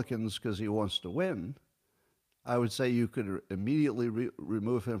Republicans because he wants to win, I would say you could immediately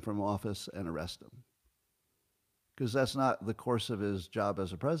remove him from office and arrest him. Because that's not the course of his job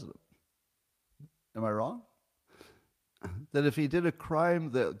as a president. Am I wrong? That if he did a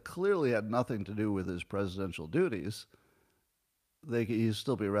crime that clearly had nothing to do with his presidential duties, he'd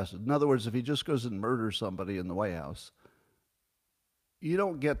still be arrested. In other words, if he just goes and murders somebody in the White House, you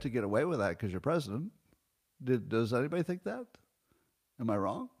don't get to get away with that because you're president. Does anybody think that? Am I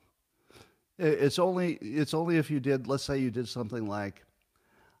wrong? It's only if you did, let's say you did something like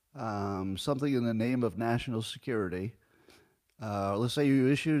something in the name of national security. Let's say you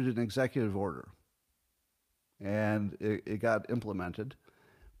issued an executive order and it got implemented,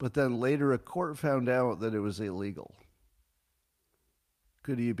 but then later a court found out that it was illegal.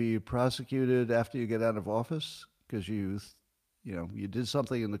 Could you be prosecuted after you get out of office because you did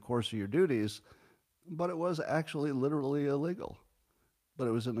something in the course of your duties, but it was actually literally illegal, but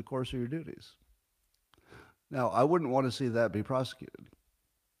it was in the course of your duties? Now, I wouldn't want to see that be prosecuted.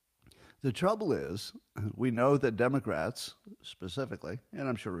 The trouble is, we know that Democrats, specifically, and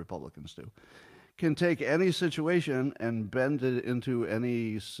I'm sure Republicans too, can take any situation and bend it into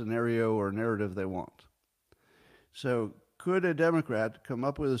any scenario or narrative they want. So could a Democrat come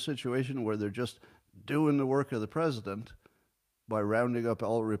up with a situation where they're just doing the work of the president by rounding up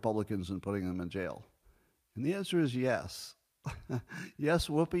all Republicans and putting them in jail? And the answer is yes. Yes,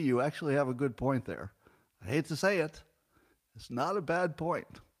 Whoopi, you actually have a good point there. I hate to say it. It's not a bad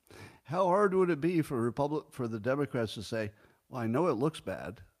point. How hard would it be for the Democrats to say, well, I know it looks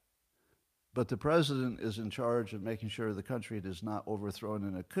bad, but the president is in charge of making sure the country is not overthrown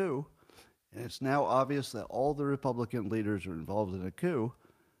in a coup, and it's now obvious that all the Republican leaders are involved in a coup,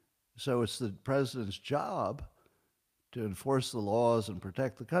 so it's the president's job to enforce the laws and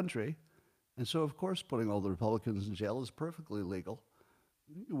protect the country. And so, of course, putting all the Republicans in jail is perfectly legal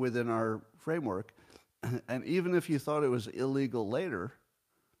within our framework. And even if you thought it was illegal later,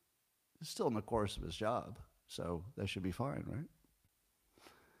 it's still in the course of his job. So that should be fine,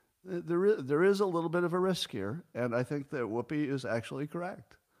 right? There is a little bit of a risk here, and I think that Whoopi is actually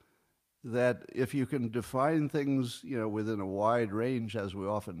correct. That if you can define things, within a wide range, as we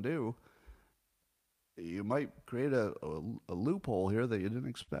often do, you might create a loophole here that you didn't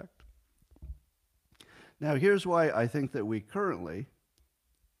expect. Now, here's why I think that we currently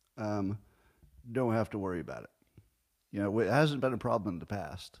don't have to worry about it. It hasn't been a problem in the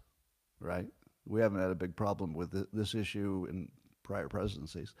past, right? We haven't had a big problem with this issue in prior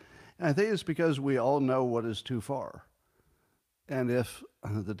presidencies. And I think it's because we all know what is too far. And if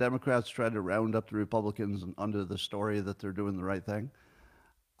the Democrats try to round up the Republicans under the story that they're doing the right thing,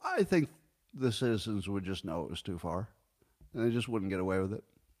 I think the citizens would just know it was too far, and they just wouldn't get away with it.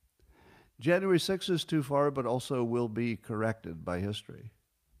 January 6th is too far, but also will be corrected by history.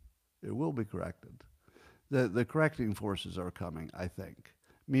 It will be corrected. The correcting forces are coming, I think,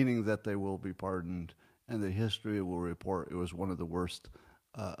 meaning that they will be pardoned, and that history will report it was one of the worst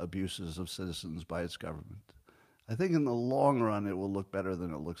abuses of citizens by its government. I think in the long run it will look better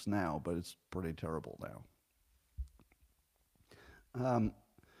than it looks now, but it's pretty terrible now.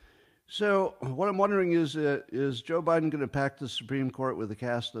 So what I'm wondering is Joe Biden going to pack the Supreme Court with the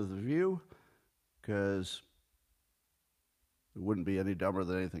cast of The View? Because it wouldn't be any dumber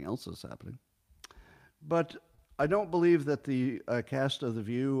than anything else that's happening. But I don't believe that the cast of The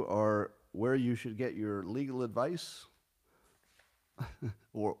View are where you should get your legal advice,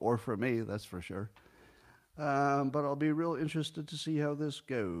 or from me, that's for sure. But I'll be real interested to see how this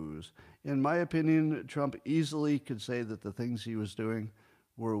goes. In my opinion, Trump easily could say that the things he was doing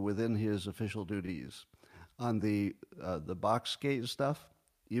were within his official duties. On the Boxgate stuff,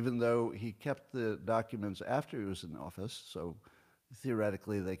 even though he kept the documents after he was in office, so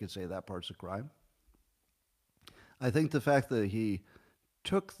theoretically they could say that part's a crime. I think the fact that he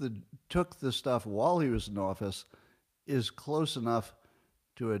took the stuff while he was in office is close enough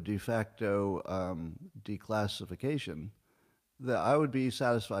to a de facto declassification that I would be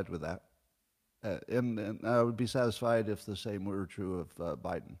satisfied with that. And I would be satisfied if the same were true of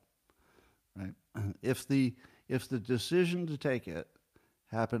Biden, right? If the decision to take it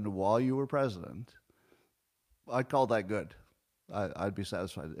happened while you were president, I'd call that good. I'd be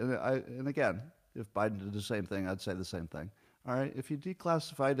satisfied. And again, if Biden did the same thing, I'd say the same thing. All right, if you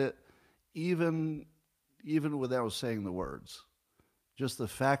declassified it, even without saying the words, just the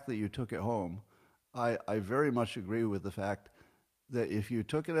fact that you took it home, I very much agree with the fact that if you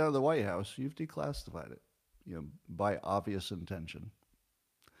took it out of the White House, you've declassified it, by obvious intention.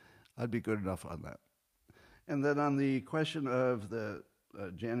 I'd be good enough on that. And then on the question of the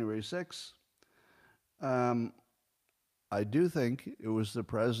January 6th, I do think it was the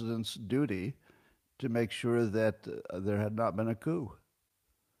president's duty to make sure that there had not been a coup.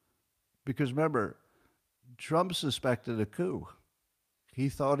 Because remember, Trump suspected a coup. He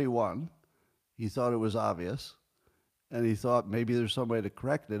thought he won. He thought it was obvious. And he thought maybe there's some way to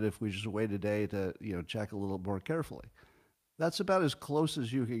correct it if we just wait a day to, check a little more carefully. That's about as close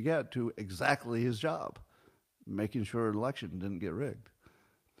as you can get to exactly his job, making sure an election didn't get rigged.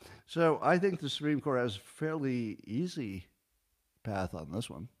 So I think the Supreme Court has a fairly easy path on this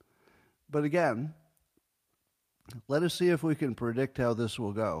one. But again, let us see if we can predict how this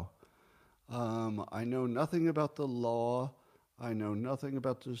will go. I know nothing about the law. I know nothing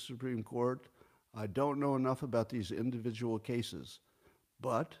about the Supreme Court. I don't know enough about these individual cases.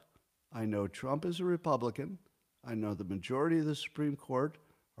 But I know Trump is a Republican. I know the majority of the Supreme Court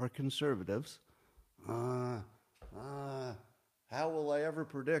are conservatives. How will I ever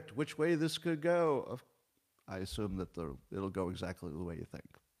predict which way this could go? I assume that it'll go exactly the way you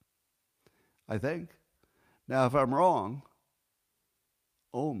think. I think. Now, if I'm wrong,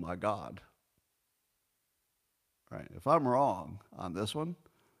 oh my God. Right. If I'm wrong on this one,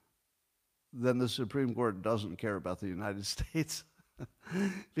 then the Supreme Court doesn't care about the United States.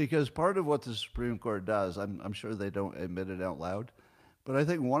 Because part of what the Supreme Court does, I'm sure they don't admit it out loud, but I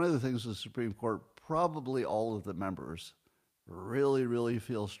think one of the things the Supreme Court, probably all of the members, really, really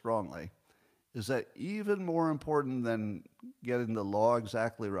feel strongly is that even more important than getting the law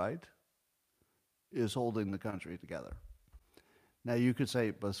exactly right is holding the country together. Now you could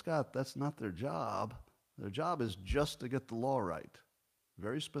say, but Scott, that's not their job. Their job is just to get the law right.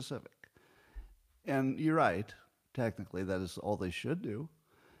 Very specific. And you're right. Technically, that is all they should do.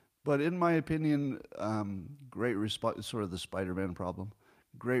 But in my opinion, sort of the Spider-Man problem.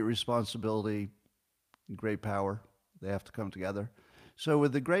 Great responsibility, great power. They have to come together. So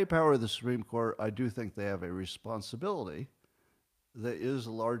with the great power of the Supreme Court, I do think they have a responsibility that is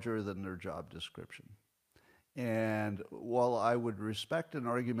larger than their job description. And while I would respect an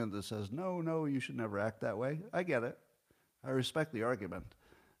argument that says, no, you should never act that way, I get it. I respect the argument.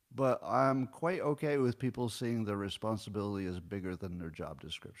 But I'm quite okay with people seeing their responsibility as bigger than their job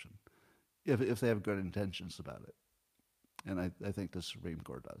description, if they have good intentions about it. And I think the Supreme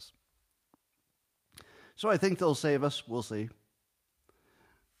Court does. So I think they'll save us. We'll see.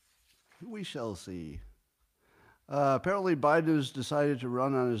 We shall see. Apparently Biden has decided to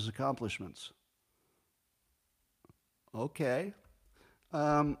run on his accomplishments. Okay.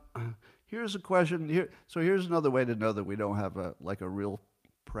 Here's a question. Here's another way to know that we don't have a real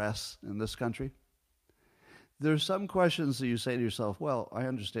press in this country. There's some questions that you say to yourself, well, I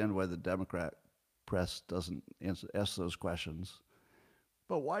understand why the Democrat press doesn't ask those questions,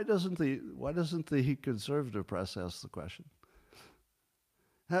 but why doesn't the conservative press ask the question?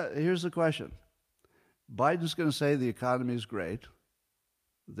 Here's the question. Biden's going to say the economy is great,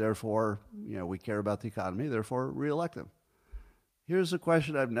 therefore, we care about the economy, therefore re-elect him. Here's a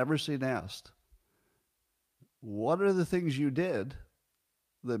question I've never seen asked. What are the things you did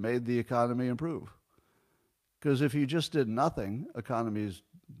that made the economy improve? Because if you just did nothing, economies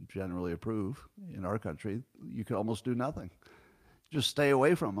generally improve in our country. You can almost do nothing. Just stay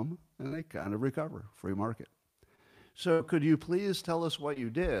away from them, and they kind of recover. Free market. So could you please tell us what you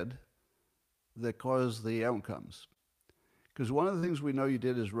did that caused the outcomes? Because one of the things we know you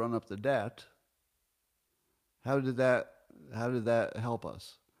did is run up the debt. How did that help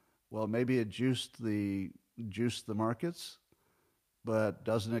us? Well, maybe it juiced the markets, but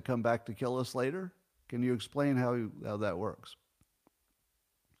doesn't it come back to kill us later? Can you explain how that works?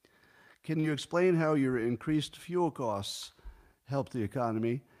 Can you explain how your increased fuel costs help the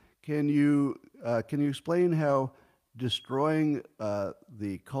economy? Can you explain how destroying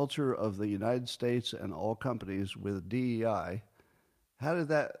the culture of the United States and all companies with DEI, how did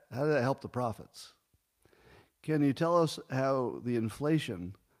that help the profits? Can you tell us how the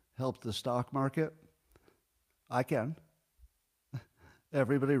inflation helped the stock market? I can.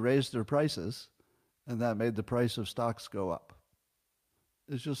 Everybody raised their prices, and that made the price of stocks go up.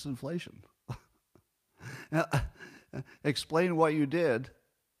 It's just inflation. Now, explain what you did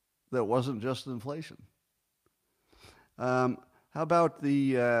that wasn't just inflation. How about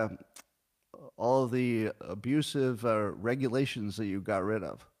all of the abusive regulations that you got rid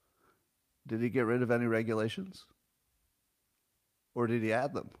of? Did he get rid of any regulations? Or did he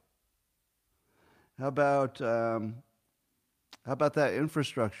add them? How about that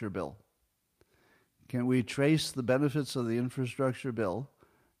infrastructure bill? Can we trace the benefits of the infrastructure bill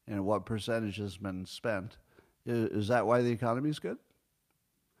and what percentage has been spent? Is that why the economy is good?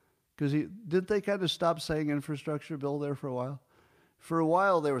 Because didn't they kind of stop saying infrastructure bill there for a while? For a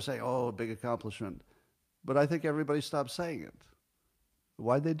while they were saying, oh, big accomplishment. But I think everybody stopped saying it.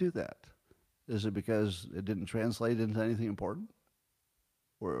 Why'd they do that? Is it because it didn't translate into anything important?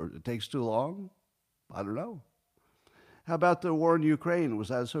 Or it takes too long? I don't know. How about the war in Ukraine? Was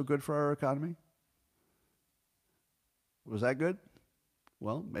that so good for our economy? Was that good?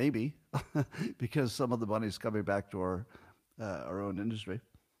 Well, maybe, because some of the money's coming back to our own industry.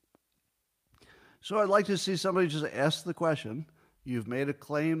 So I'd like to see somebody just ask the question, you've made a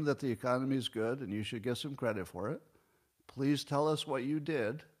claim that the economy is good and you should get some credit for it. Please tell us what you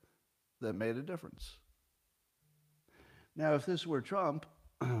did that made a difference. Now, if this were Trump,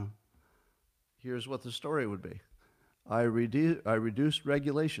 here's what the story would be. I reduced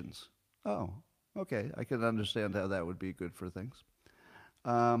regulations. Oh, okay. I can understand how that would be good for things.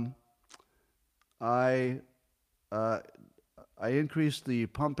 I increased the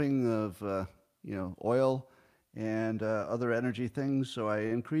pumping of oil and other energy things, so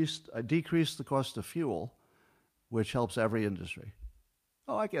I decreased the cost of fuel, which helps every industry.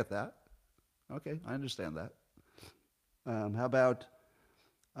 Oh, I get that. Okay, I understand that. How about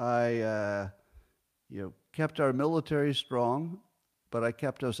I kept our military strong, but I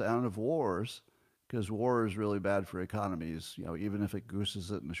kept us out of wars because war is really bad for economies. Even if it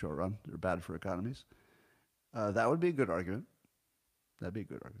gooses it in the short run, they're bad for economies. That would be a good argument. That'd be a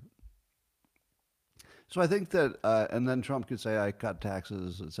good argument. So I think that, and then Trump could say, I cut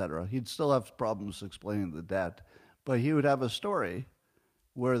taxes, etc. He'd still have problems explaining the debt, but he would have a story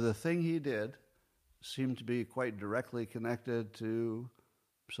where the thing he did seemed to be quite directly connected to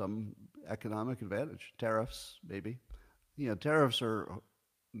some economic advantage. Tariffs, maybe. Tariffs are,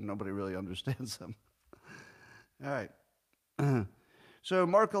 nobody really understands them. All right. So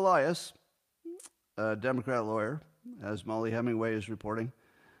Mark Elias, a Democrat lawyer, as Molly Hemingway is reporting,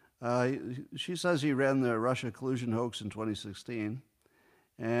 she says he ran the Russia collusion hoax in 2016,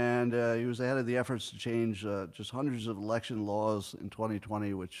 and he was ahead of the efforts to change just hundreds of election laws in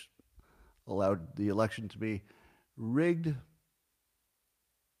 2020, which allowed the election to be rigged.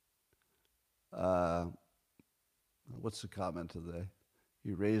 What's the comment today?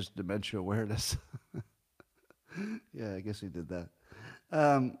 He raised dementia awareness. Yeah, I guess he did that.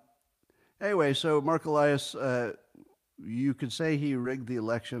 Anyway, so Mark Elias, you could say he rigged the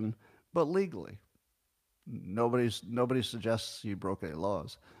election, but legally. Nobody suggests he broke any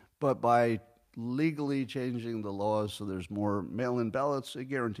laws. But by legally changing the laws so there's more mail-in ballots, it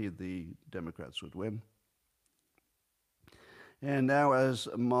guaranteed the Democrats would win. And now, as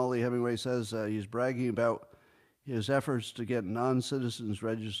Molly Hemingway says, he's bragging about his efforts to get non-citizens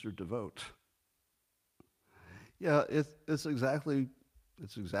registered to vote. Yeah, it's exactly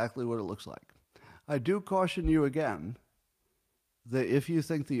what it looks like. I do caution you again that if you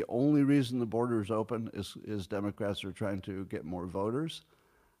think the only reason the border is open is Democrats are trying to get more voters,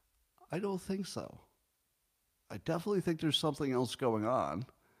 I don't think so. I definitely think there's something else going on,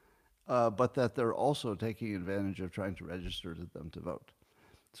 but that they're also taking advantage of trying to register them to vote.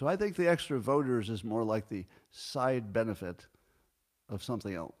 So I think the extra voters is more like the side benefit of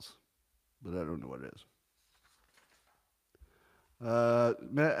something else, but I don't know what it is.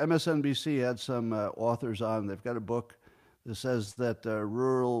 MSNBC had some authors on. They've got a book that says that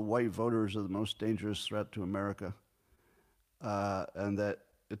rural white voters are the most dangerous threat to America, and that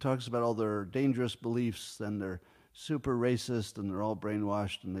it talks about all their dangerous beliefs, and they're super racist, and they're all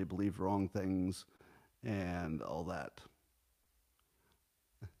brainwashed, and they believe wrong things, and all that.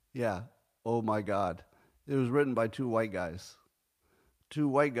 Yeah. Oh my God. It was written by two white guys. Two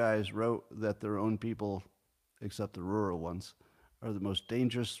white guys wrote that their own people, except the rural ones, are the most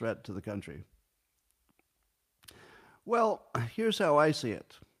dangerous threat to the country. Well, here's how I see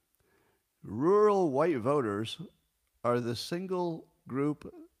it. Rural white voters are the single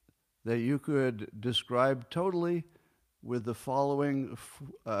group that you could describe totally with the following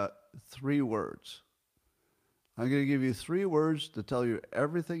three words. I'm going to give you three words to tell you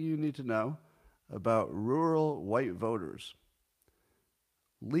everything you need to know about rural white voters.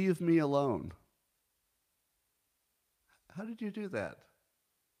 Leave me alone. How did you do that?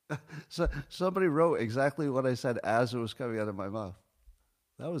 So somebody wrote exactly what I said as it was coming out of my mouth.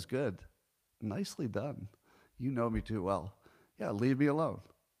 That was good. Nicely done. You know me too well. Yeah, leave me alone.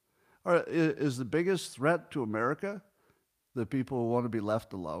 All right, is the biggest threat to America that people want to be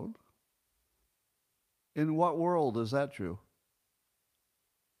left alone? In what world is that true?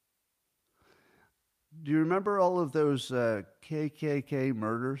 Do you remember all of those KKK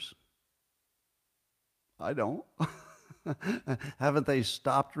murders? I don't. Haven't they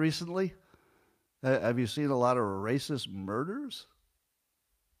stopped recently? Have you seen a lot of racist murders?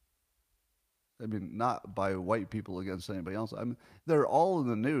 I mean, not by white people against anybody else. I mean, they're all in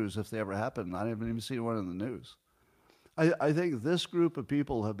the news if they ever happen. I haven't even seen one in the news. I think this group of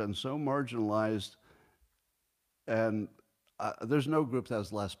people have been so marginalized, and there's no group that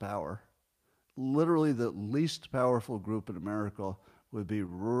has less power. Literally, the least powerful group in America would be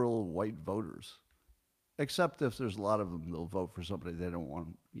rural white voters. Except if there's a lot of them, they'll vote for somebody they don't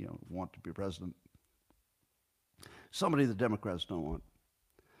want to be president. Somebody the Democrats don't want.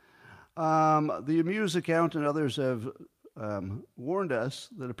 The Amuse account and others have warned us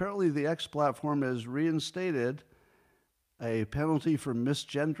that apparently the X platform has reinstated a penalty for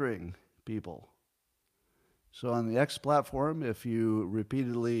misgendering people. So on the X platform, if you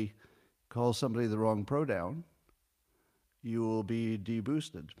repeatedly call somebody the wrong pronoun, you will be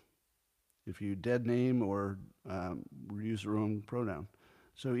deboosted if you dead name or use the wrong pronoun.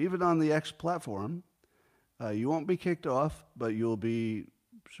 So even on the X platform, you won't be kicked off, but you'll be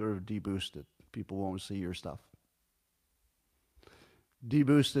sort of deboosted. People won't see your stuff.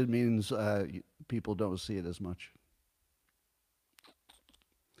 Deboosted means people don't see it as much.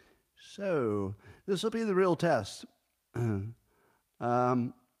 So this will be the real test.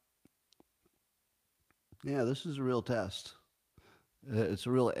 Yeah, this is a real test. It's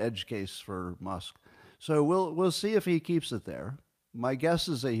a real edge case for Musk. So we'll see if he keeps it there. My guess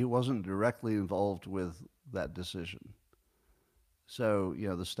is that he wasn't directly involved with that decision. So,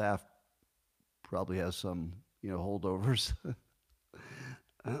 the staff probably has some, holdovers.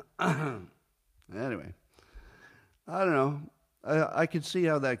 Anyway, I don't know. I could see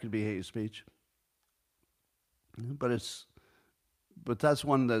how that could be hate speech, but that's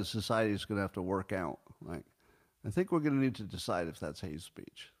one that society is going to have to work out. Like, I think we're going to need to decide if that's hate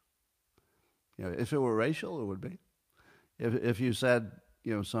speech. If it were racial, it would be. If you said,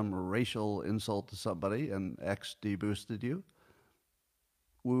 some racial insult to somebody and X deboosted you,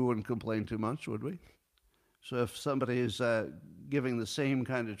 we wouldn't complain too much, would we? So if somebody is giving the same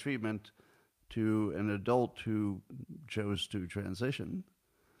kind of treatment to an adult who chose to transition,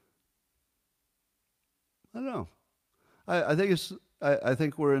 I don't know. I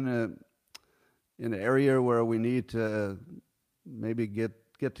think we're in an area where we need to maybe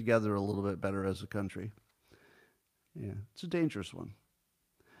get together a little bit better as a country. Yeah, it's a dangerous one.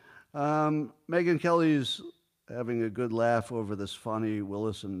 Megyn Kelly's having a good laugh over this Fonnie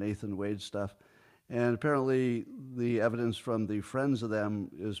Willis and Nathan Wade stuff. And apparently the evidence from the friends of them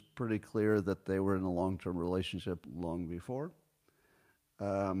is pretty clear that they were in a long-term relationship long before,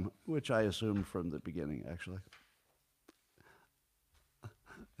 which I assumed from the beginning, actually.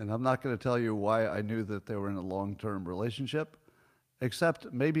 And I'm not going to tell you why I knew that they were in a long-term relationship,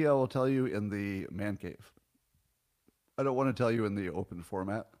 except maybe I will tell you in the man cave. I don't want to tell you in the open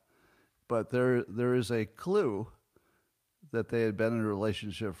format, but there is a clue that they had been in a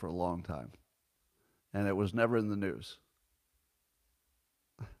relationship for a long time, and it was never in the news.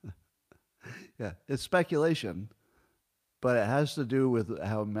 Yeah, it's speculation, but it has to do with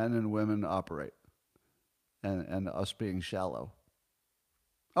how men and women operate and us being shallow.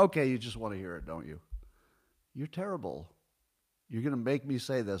 Okay, you just want to hear it, don't you? You're terrible. You're going to make me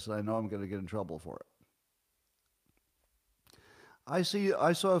say this, and I know I'm going to get in trouble for it. I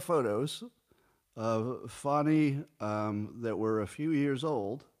saw photos of Fonnie that were a few years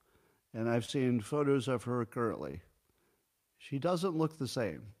old, and I've seen photos of her currently. She doesn't look the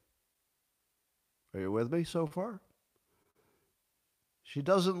same. Are you with me so far? She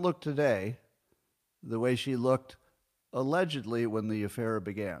doesn't look today the way she looked allegedly when the affair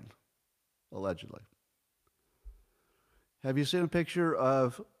began. Allegedly. Have you seen a picture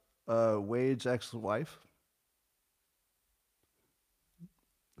of Wade's ex-wife?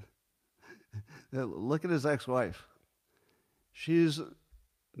 Look at his ex-wife. She's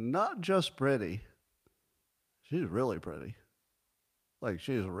not just pretty. She's really pretty. Like,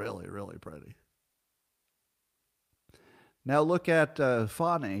 she's really, really pretty. Now look at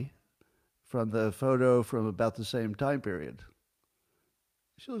Fonnie from the photo from about the same time period.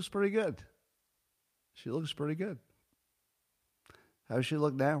 She looks pretty good. She looks pretty good. How does she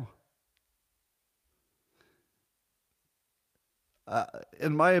look now?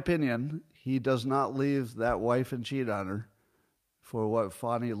 In my opinion, he does not leave that wife and cheat on her for what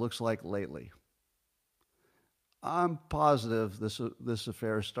Fonnie looks like lately. I'm positive this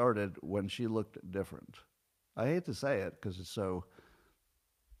affair started when she looked different. I hate to say it because it's so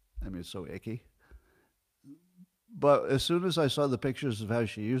icky. But as soon as I saw the pictures of how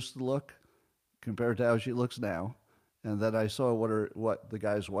she used to look compared to how she looks now, and then I saw what the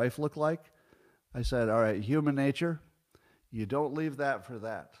guy's wife looked like, I said, all right, human nature, you don't leave that for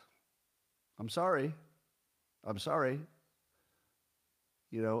that. I'm sorry. I'm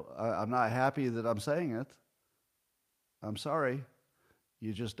not happy that I'm saying it. I'm sorry.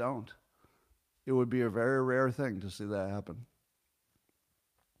 You just don't. It would be a very rare thing to see that happen.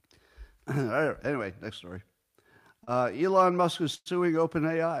 Anyway, next story. Elon Musk is suing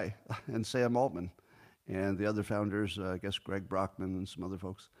OpenAI and Sam Altman and the other founders, I guess Greg Brockman and some other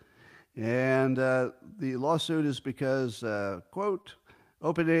folks. And the lawsuit is because, quote,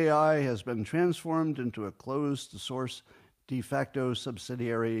 OpenAI has been transformed into a closed source de facto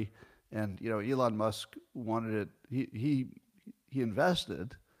subsidiary. And, Elon Musk wanted it, he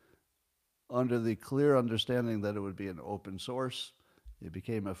invested under the clear understanding that it would be an open source. It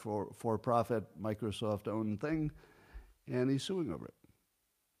became a for-profit Microsoft-owned thing, and he's suing over it.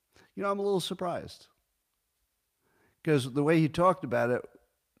 I'm a little surprised because the way he talked about it,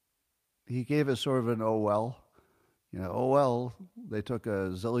 he gave us sort of an oh well, they took a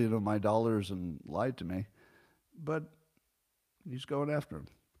zillion of my dollars and lied to me, but he's going after him.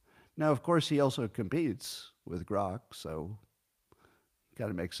 Now, of course, he also competes with Grok, so got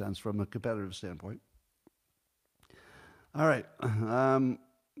to make sense from a competitive standpoint. All right.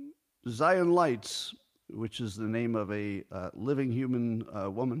 Zion Lights, which is the name of a living human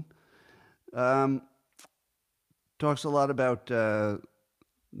woman, Talks a lot about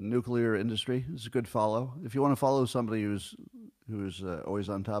nuclear industry. It's a good follow. If you want to follow somebody who's always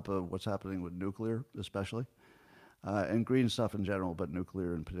on top of what's happening with nuclear, especially, and green stuff in general, but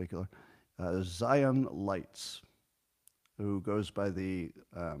nuclear in particular, Zion Lights, who goes by the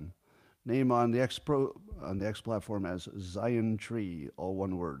name on the X platform as Zion Tree, all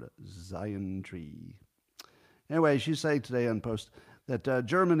one word, Zion Tree. Anyway, she's saying today on Post that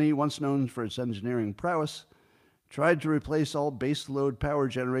Germany, once known for its engineering prowess, tried to replace all baseload power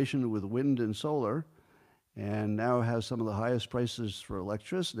generation with wind and solar, and now has some of the highest prices for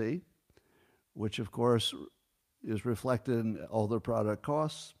electricity, which of course is reflected in all their product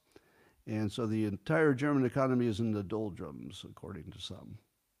costs. And so the entire German economy is in the doldrums, according to some.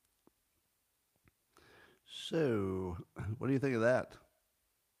 So, what do you think of that?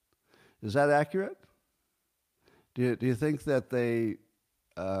 Is that accurate? Do you think that they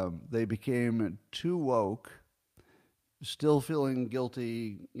became too woke, still feeling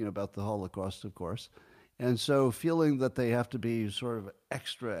guilty, about the Holocaust, of course, and so feeling that they have to be sort of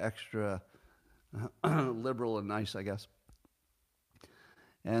extra liberal and nice, I guess,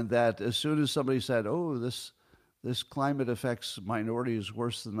 and that as soon as somebody said, "Oh, this climate affects minorities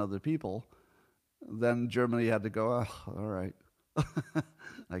worse than other people," then Germany had to go, "Oh, all right,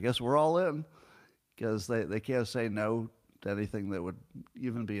 I guess we're all in," because they can't say no to anything that would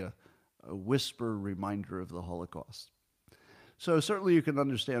even be a whisper reminder of the Holocaust. So certainly you can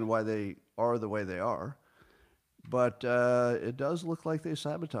understand why they are the way they are, but it does look like they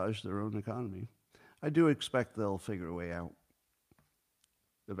sabotaged their own economy. I do expect they'll figure a way out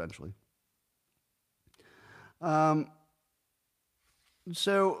eventually.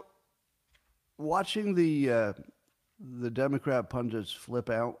 So watching the Democrat pundits flip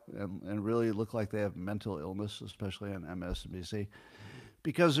out and really look like they have mental illness, especially on MSNBC,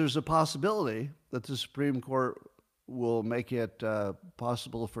 because there's a possibility that the Supreme Court will make it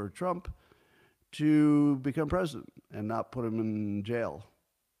possible for Trump to become president and not put him in jail.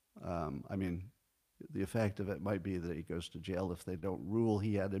 I mean, the effect of it might be that he goes to jail if they don't rule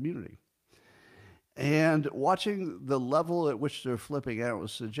he had immunity. And watching the level at which they're flipping out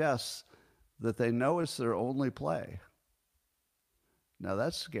suggests that they know it's their only play. Now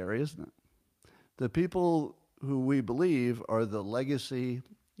that's scary, isn't it? The people who we believe are the legacy,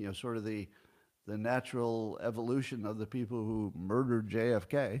 sort of the natural evolution of the people who murdered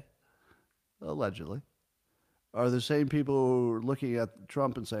JFK, allegedly, are the same people who are looking at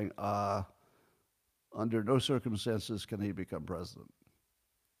Trump and saying, under no circumstances can he become president.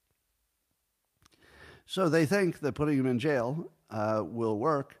 So they think that putting him in jail will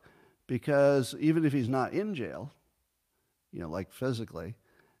work because even if he's not in jail, like physically,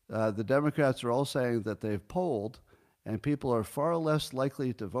 the Democrats are all saying that they've polled and people are far less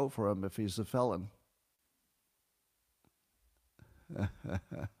likely to vote for him if he's a felon.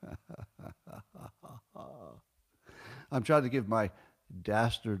 I'm trying to give my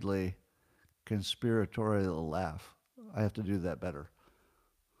dastardly conspiratorial laugh. I have to do that better.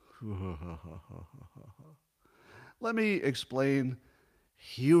 Let me explain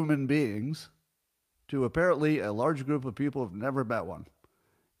human beings to apparently a large group of people who've never met one.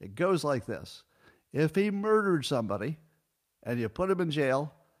 It goes like this. If he murdered somebody and you put him in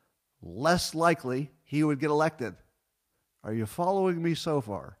jail, less likely he would get elected. Are you following me so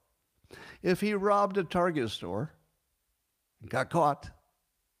far? If he robbed a Target store, got caught,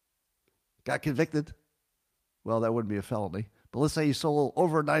 got convicted, well, that wouldn't be a felony. But let's say he stole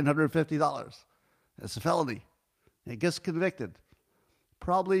over $950. That's a felony. And he gets convicted.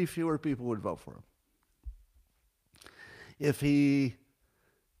 Probably fewer people would vote for him. If he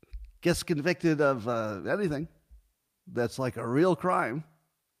gets convicted of anything that's like a real crime,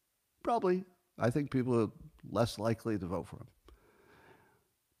 probably, I think people are less likely to vote for him.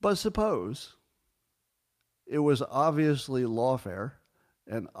 But suppose it was obviously lawfare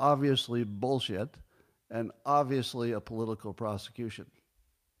and obviously bullshit and obviously a political prosecution,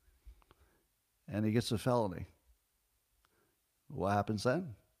 and he gets a felony. What happens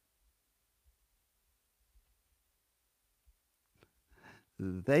then?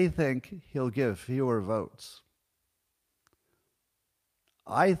 They think he'll give fewer votes.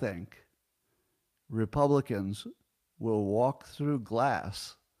 I think Republicans will walk through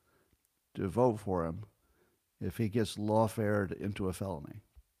glass to vote for him if he gets lawfared into a felony.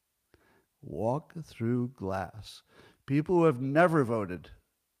 Walk through glass. People who have never voted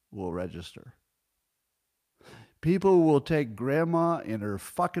will register. People will take grandma in her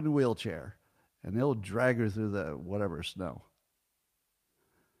fucking wheelchair and they'll drag her through the whatever snow.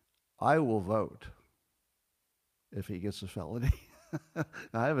 I will vote if he gets a felony.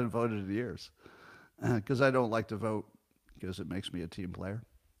 I haven't voted in years. because I don't like to vote because it makes me a team player.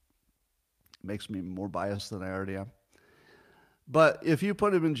 It makes me more biased than I already am. But if you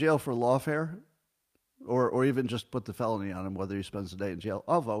put him in jail for lawfare, or even just put the felony on him, whether he spends the day in jail,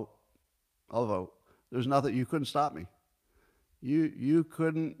 I'll vote. I'll vote. There's nothing, you couldn't stop me. You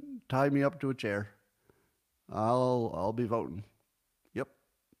couldn't tie me up to a chair. I'll be voting. Yep.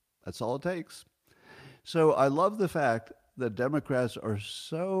 That's all it takes. So I love the fact that Democrats are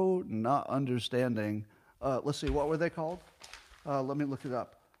so not understanding. Let's see, what were they called? Let me look it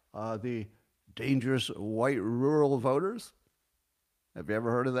up. The dangerous white rural voters. Have you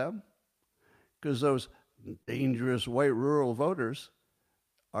ever heard of them? Because those dangerous white rural voters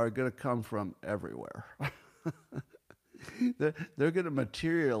are going to come from everywhere. They're going to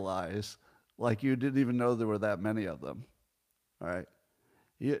materialize like you didn't even know there were that many of them. All right.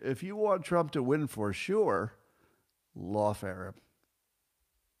 If you want Trump to win for sure, lawfare him.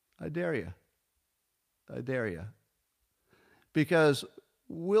 I dare you. I dare you. Because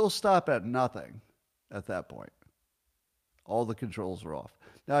we'll stop at nothing at that point. All the controls are off.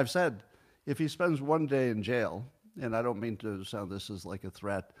 Now, I've said if he spends one day in jail, and I don't mean to sound this as like a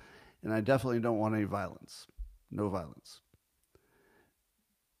threat, and I definitely don't want any violence. No violence.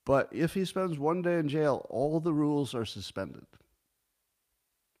 But if he spends one day in jail, all the rules are suspended.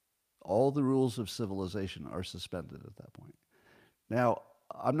 All the rules of civilization are suspended at that point. Now,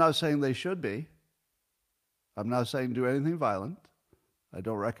 I'm not saying they should be. I'm not saying do anything violent. I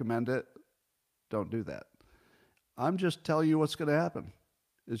don't recommend it. Don't do that. I'm just telling you what's going to happen.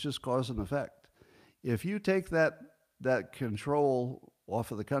 It's just cause and effect. If you take that control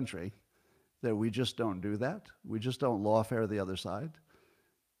off of the country, that we just don't do that, we just don't lawfare the other side.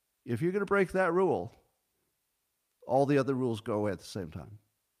 If you're going to break that rule, all the other rules go away at the same time.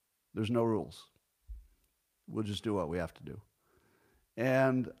 There's no rules. We'll just do what we have to do.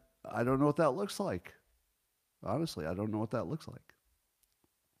 And I don't know what that looks like. Honestly, I don't know what that looks like.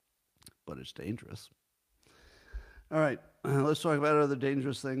 But it's dangerous. All right, let's talk about other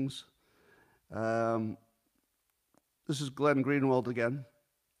dangerous things. This is Glenn Greenwald again.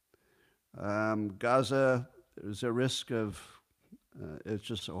 Gaza, there's a risk of, it's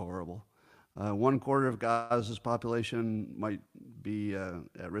just so horrible. 1/4 of Gaza's population might be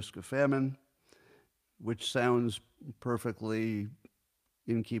at risk of famine, which sounds perfectly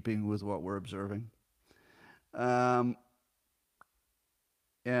in keeping with what we're observing.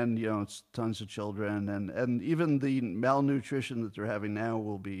 And, it's tons of children, and even the malnutrition that they're having now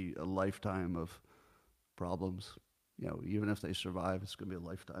will be a lifetime of problems. Even if they survive, it's going to be a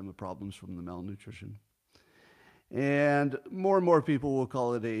lifetime of problems from the malnutrition. And more people will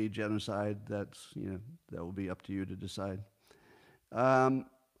call it a genocide. That will be up to you to decide.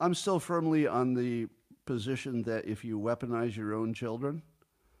 I'm still firmly on the position that if you weaponize your own children,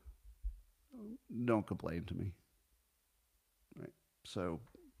 don't complain to me. Right? So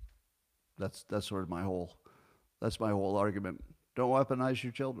that's sort of my whole argument. Don't weaponize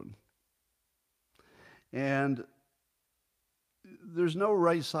your children. And there's no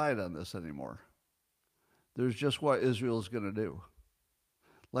right side on this anymore. There's just what Israel's going to do.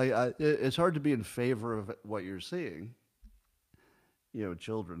 It's hard to be in favor of what you're seeing.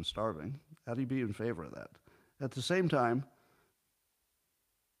 Children starving. How do you be in favor of that? At the same time,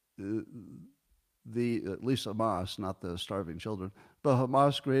 at least Hamas, not the starving children, but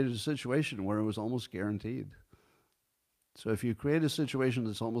Hamas created a situation where it was almost guaranteed. So if you create a situation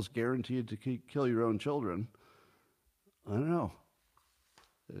that's almost guaranteed to kill your own children, I don't know.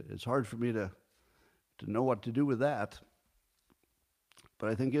 It's hard for me to know what to do with that. But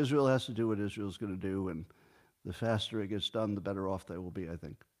I think Israel has to do what Israel's going to do, and the faster it gets done, the better off they will be, I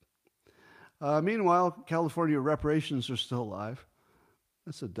think. Meanwhile, California reparations are still alive.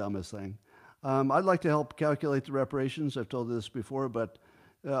 That's the dumbest thing. I'd like to help calculate the reparations. I've told you this before, but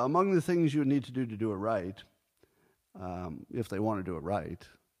among the things you need to do it right, if they want to do it right,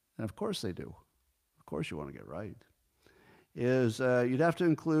 and of course they do. Of course you want to get right. Is you'd have to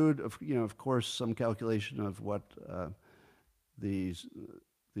include, of course, some calculation of what the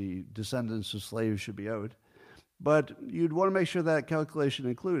descendants of slaves should be owed. But you'd want to make sure that calculation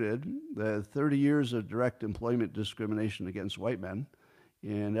included the 30 years of direct employment discrimination against white men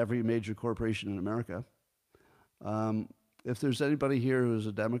in every major corporation in America. If there's anybody here who's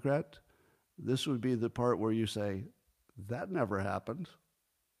a Democrat, this would be the part where you say, that never happened.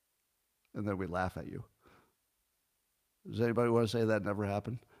 And then we laugh at you. Does anybody want to say that never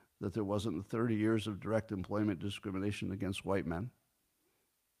happened? That there wasn't 30 years of direct employment discrimination against white men?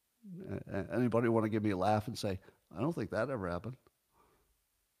 Anybody want to give me a laugh and say, I don't think that ever happened?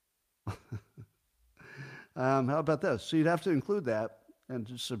 How about this? So you'd have to include that. and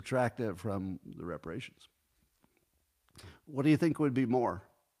to subtract it from the reparations. What do you think would be more?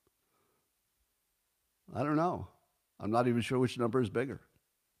 I don't know. I'm not even sure which number is bigger.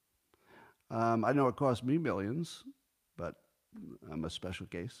 I know it cost me millions, but I'm a special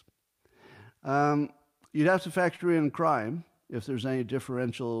case. You'd have to factor in crime if there's any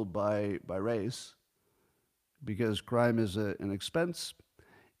differential by race, because crime is an expense,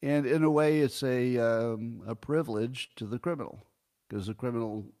 and in a way it's a privilege to the criminal, because the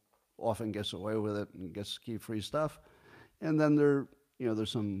criminal often gets away with it and gets to keep free stuff, and then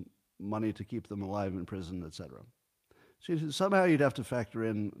there's some money to keep them alive in prison, etc. So somehow you'd have to factor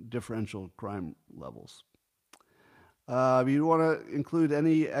in differential crime levels. You want to include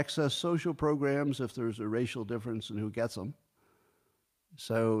any excess social programs if there's a racial difference in who gets them.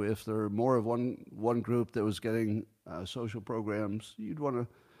 So if there are more of one group that was getting social programs, you'd want to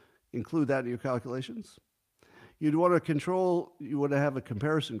include that in your calculations. You want to have a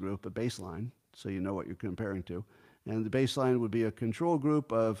comparison group, a baseline, so you know what you're comparing to. And the baseline would be a control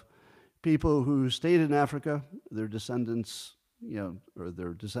group of people who stayed in Africa, their descendants,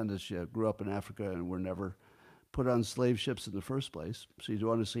 grew up in Africa and were never put on slave ships in the first place. So you'd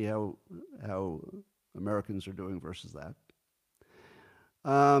want to see how Americans are doing versus that.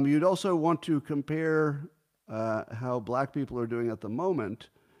 You'd also want to compare how black people are doing at the moment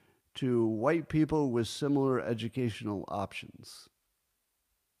to white people with similar educational options.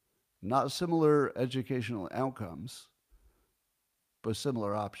 Not similar educational outcomes, but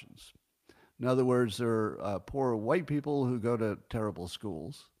similar options. In other words, there are poor white people who go to terrible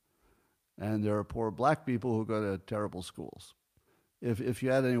schools, and there are poor black people who go to terrible schools. If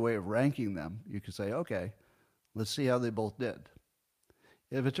you had any way of ranking them, you could say, okay, let's see how they both did.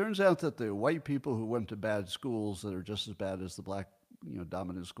 If it turns out that the white people who went to bad schools that are just as bad as the black,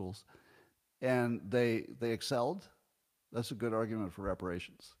 dominant schools, and they excelled, that's a good argument for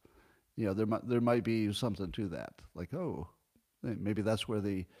reparations. There might be something to that. Like, oh, maybe that's where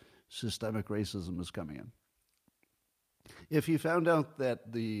the systemic racism is coming in. If you found out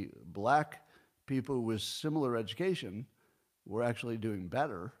that the black people with similar education were actually doing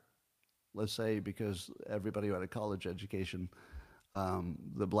better, let's say because everybody who had a college education,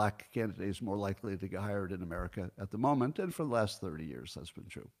 the black candidate is more likely to get hired in America at the moment, and for the last 30 years that's been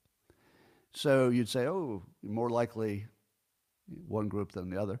true. So you'd say, oh, more likely one group than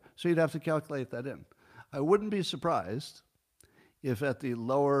the other. So you'd have to calculate that in. I wouldn't be surprised if at the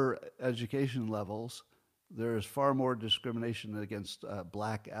lower education levels there's far more discrimination against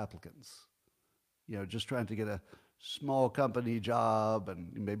black applicants. Just trying to get a small company job,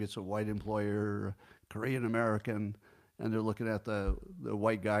 and maybe it's a white employer, Korean American, and they're looking at the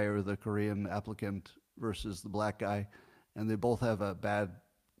white guy or the Korean applicant versus the black guy, and they both have a bad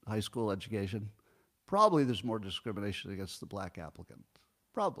high school education. Probably there's more discrimination against the black applicant.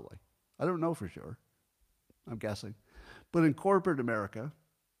 Probably. I don't know for sure. I'm guessing. But in corporate America,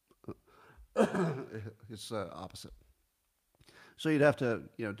 it's opposite. So you'd have to,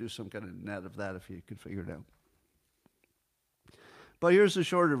 do some kind of net of that if you could figure it out. But here's the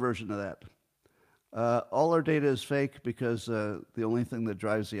shorter version of that. All our data is fake because the only thing that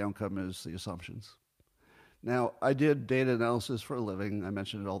drives the outcome is the assumptions. Now, I did data analysis for a living. I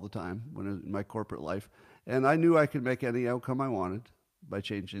mention it all the time in my corporate life. And I knew I could make any outcome I wanted by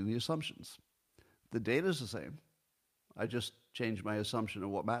changing the assumptions. The data is the same. I just changed my assumption of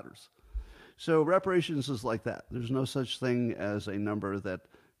what matters. So reparations is like that. There's no such thing as a number that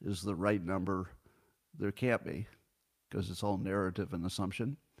is the right number. There can't be, because it's all narrative and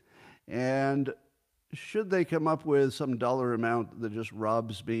assumption. And should they come up with some dollar amount that just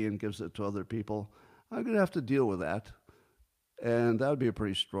robs me and gives it to other people, I'm going to have to deal with that. And that would be a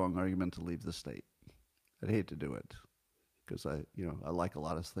pretty strong argument to leave the state. I'd hate to do it, because I like a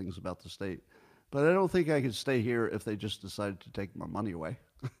lot of things about the state. But I don't think I could stay here if they just decided to take my money away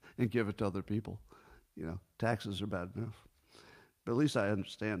and give it to other people. Taxes are bad enough. But at least I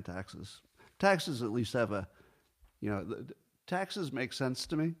understand taxes. Taxes at least have taxes make sense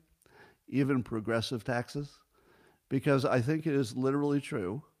to me, even progressive taxes, because I think it is literally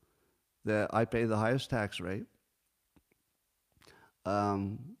true that I pay the highest tax rate,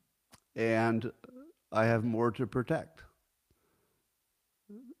 and I have more to protect.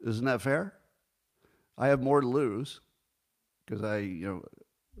 Isn't that fair? I have more to lose because I,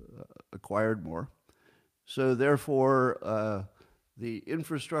 acquired more. So therefore, the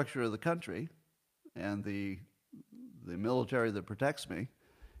infrastructure of the country and the military that protects me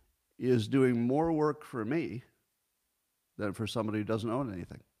is doing more work for me than for somebody who doesn't own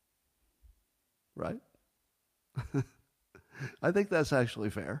anything. Right? I think that's actually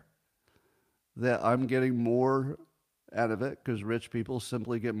fair. That I'm getting more out of it because rich people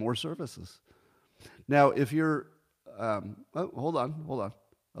simply get more services. Now, if you're, hold on.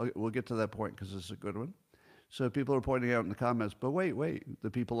 We'll get to that point because it's a good one. So people are pointing out in the comments, but wait, the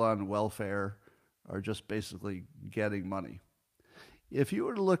people on welfare are just basically getting money. If you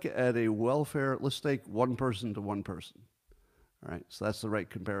were to look at a welfare, let's take one person to one person. All right, so that's the right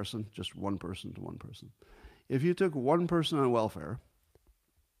comparison, just one person to one person. If you took one person on welfare,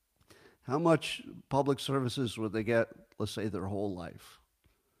 how much public services would they get, let's say, their whole life?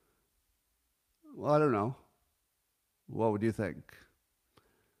 Well, I don't know. What would you think?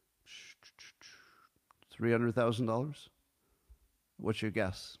 $300,000? What's your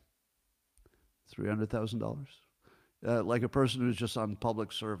guess? $300,000? Like a person who's just on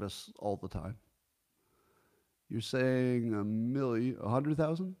public service all the time. You're saying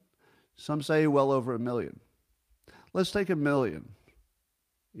 100,000? Some say well over 1 million. Let's take 1 million,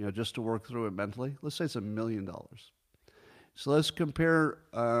 just to work through it mentally. Let's say it's $1 million. So let's compare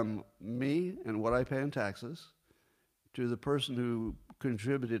me and what I pay in taxes to the person who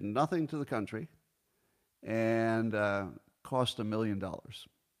contributed nothing to the country and cost $1 million.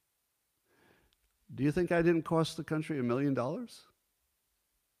 Do you think I didn't cost the country $1 million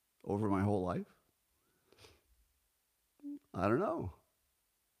over my whole life? I don't know.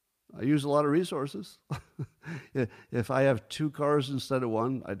 I use a lot of resources. If I have 2 cars instead of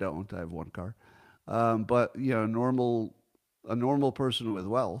 1, I don't. I have 1 car. But a normal person with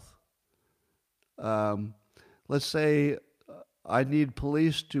wealth. Let's say I need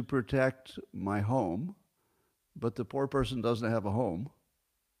police to protect my home, but the poor person doesn't have a home,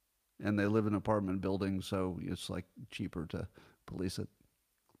 and they live in an apartment building, so it's like cheaper to police it.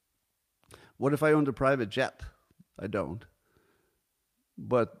 What if I owned a private jet? I don't.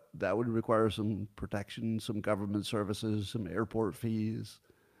 But that would require some protection, some government services, some airport fees.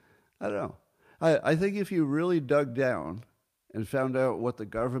 I don't know. I think if you really dug down and found out what the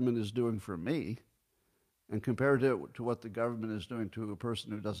government is doing for me and compared it to what the government is doing to a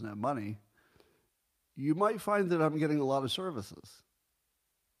person who doesn't have money, you might find that I'm getting a lot of services.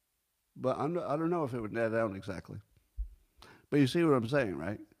 But I don't know if it would net out exactly. But you see what I'm saying,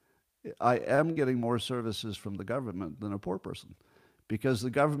 right? I am getting more services from the government than a poor person because the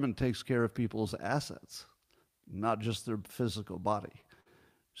government takes care of people's assets, not just their physical body.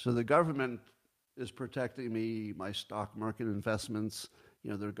 So the government is protecting me, my stock market investments,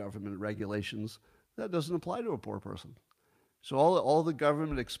 their government regulations. That doesn't apply to a poor person. So all the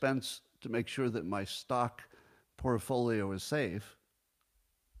government expense to make sure that my stock portfolio is safe,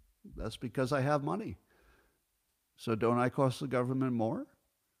 that's because I have money. So don't I cost the government more?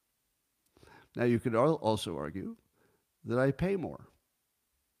 Now you could also argue that I pay more,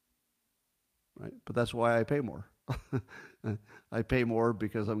 right? But that's why I pay more. I pay more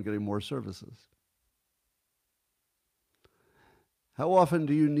because I'm getting more services. How often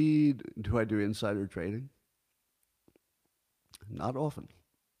do I do insider trading? Not often.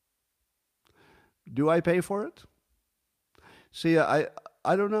 Do I pay for it? See, I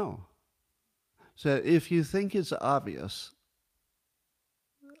don't know. So if you think it's obvious,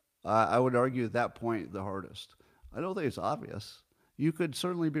 I would argue at that point the hardest. I don't think it's obvious. You could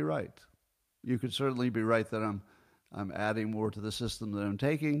certainly be right. You could certainly be right that I'm adding more to the system than I'm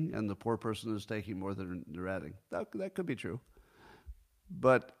taking, and the poor person is taking more than they're adding. That could be true.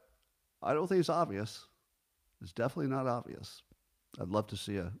 But I don't think it's obvious. It's definitely not obvious. I'd love to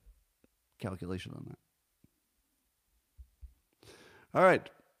see a calculation on that. All right.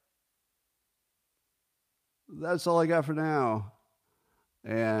 That's all I got for now.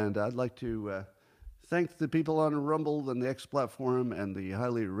 And I'd like to thank the people on Rumble and the X platform and the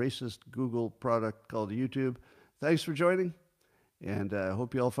highly racist Google product called YouTube. Thanks for joining. And I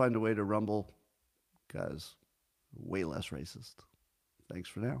hope you all find a way to Rumble because way less racist. Thanks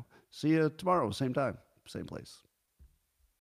for now. See you tomorrow, same time, same place.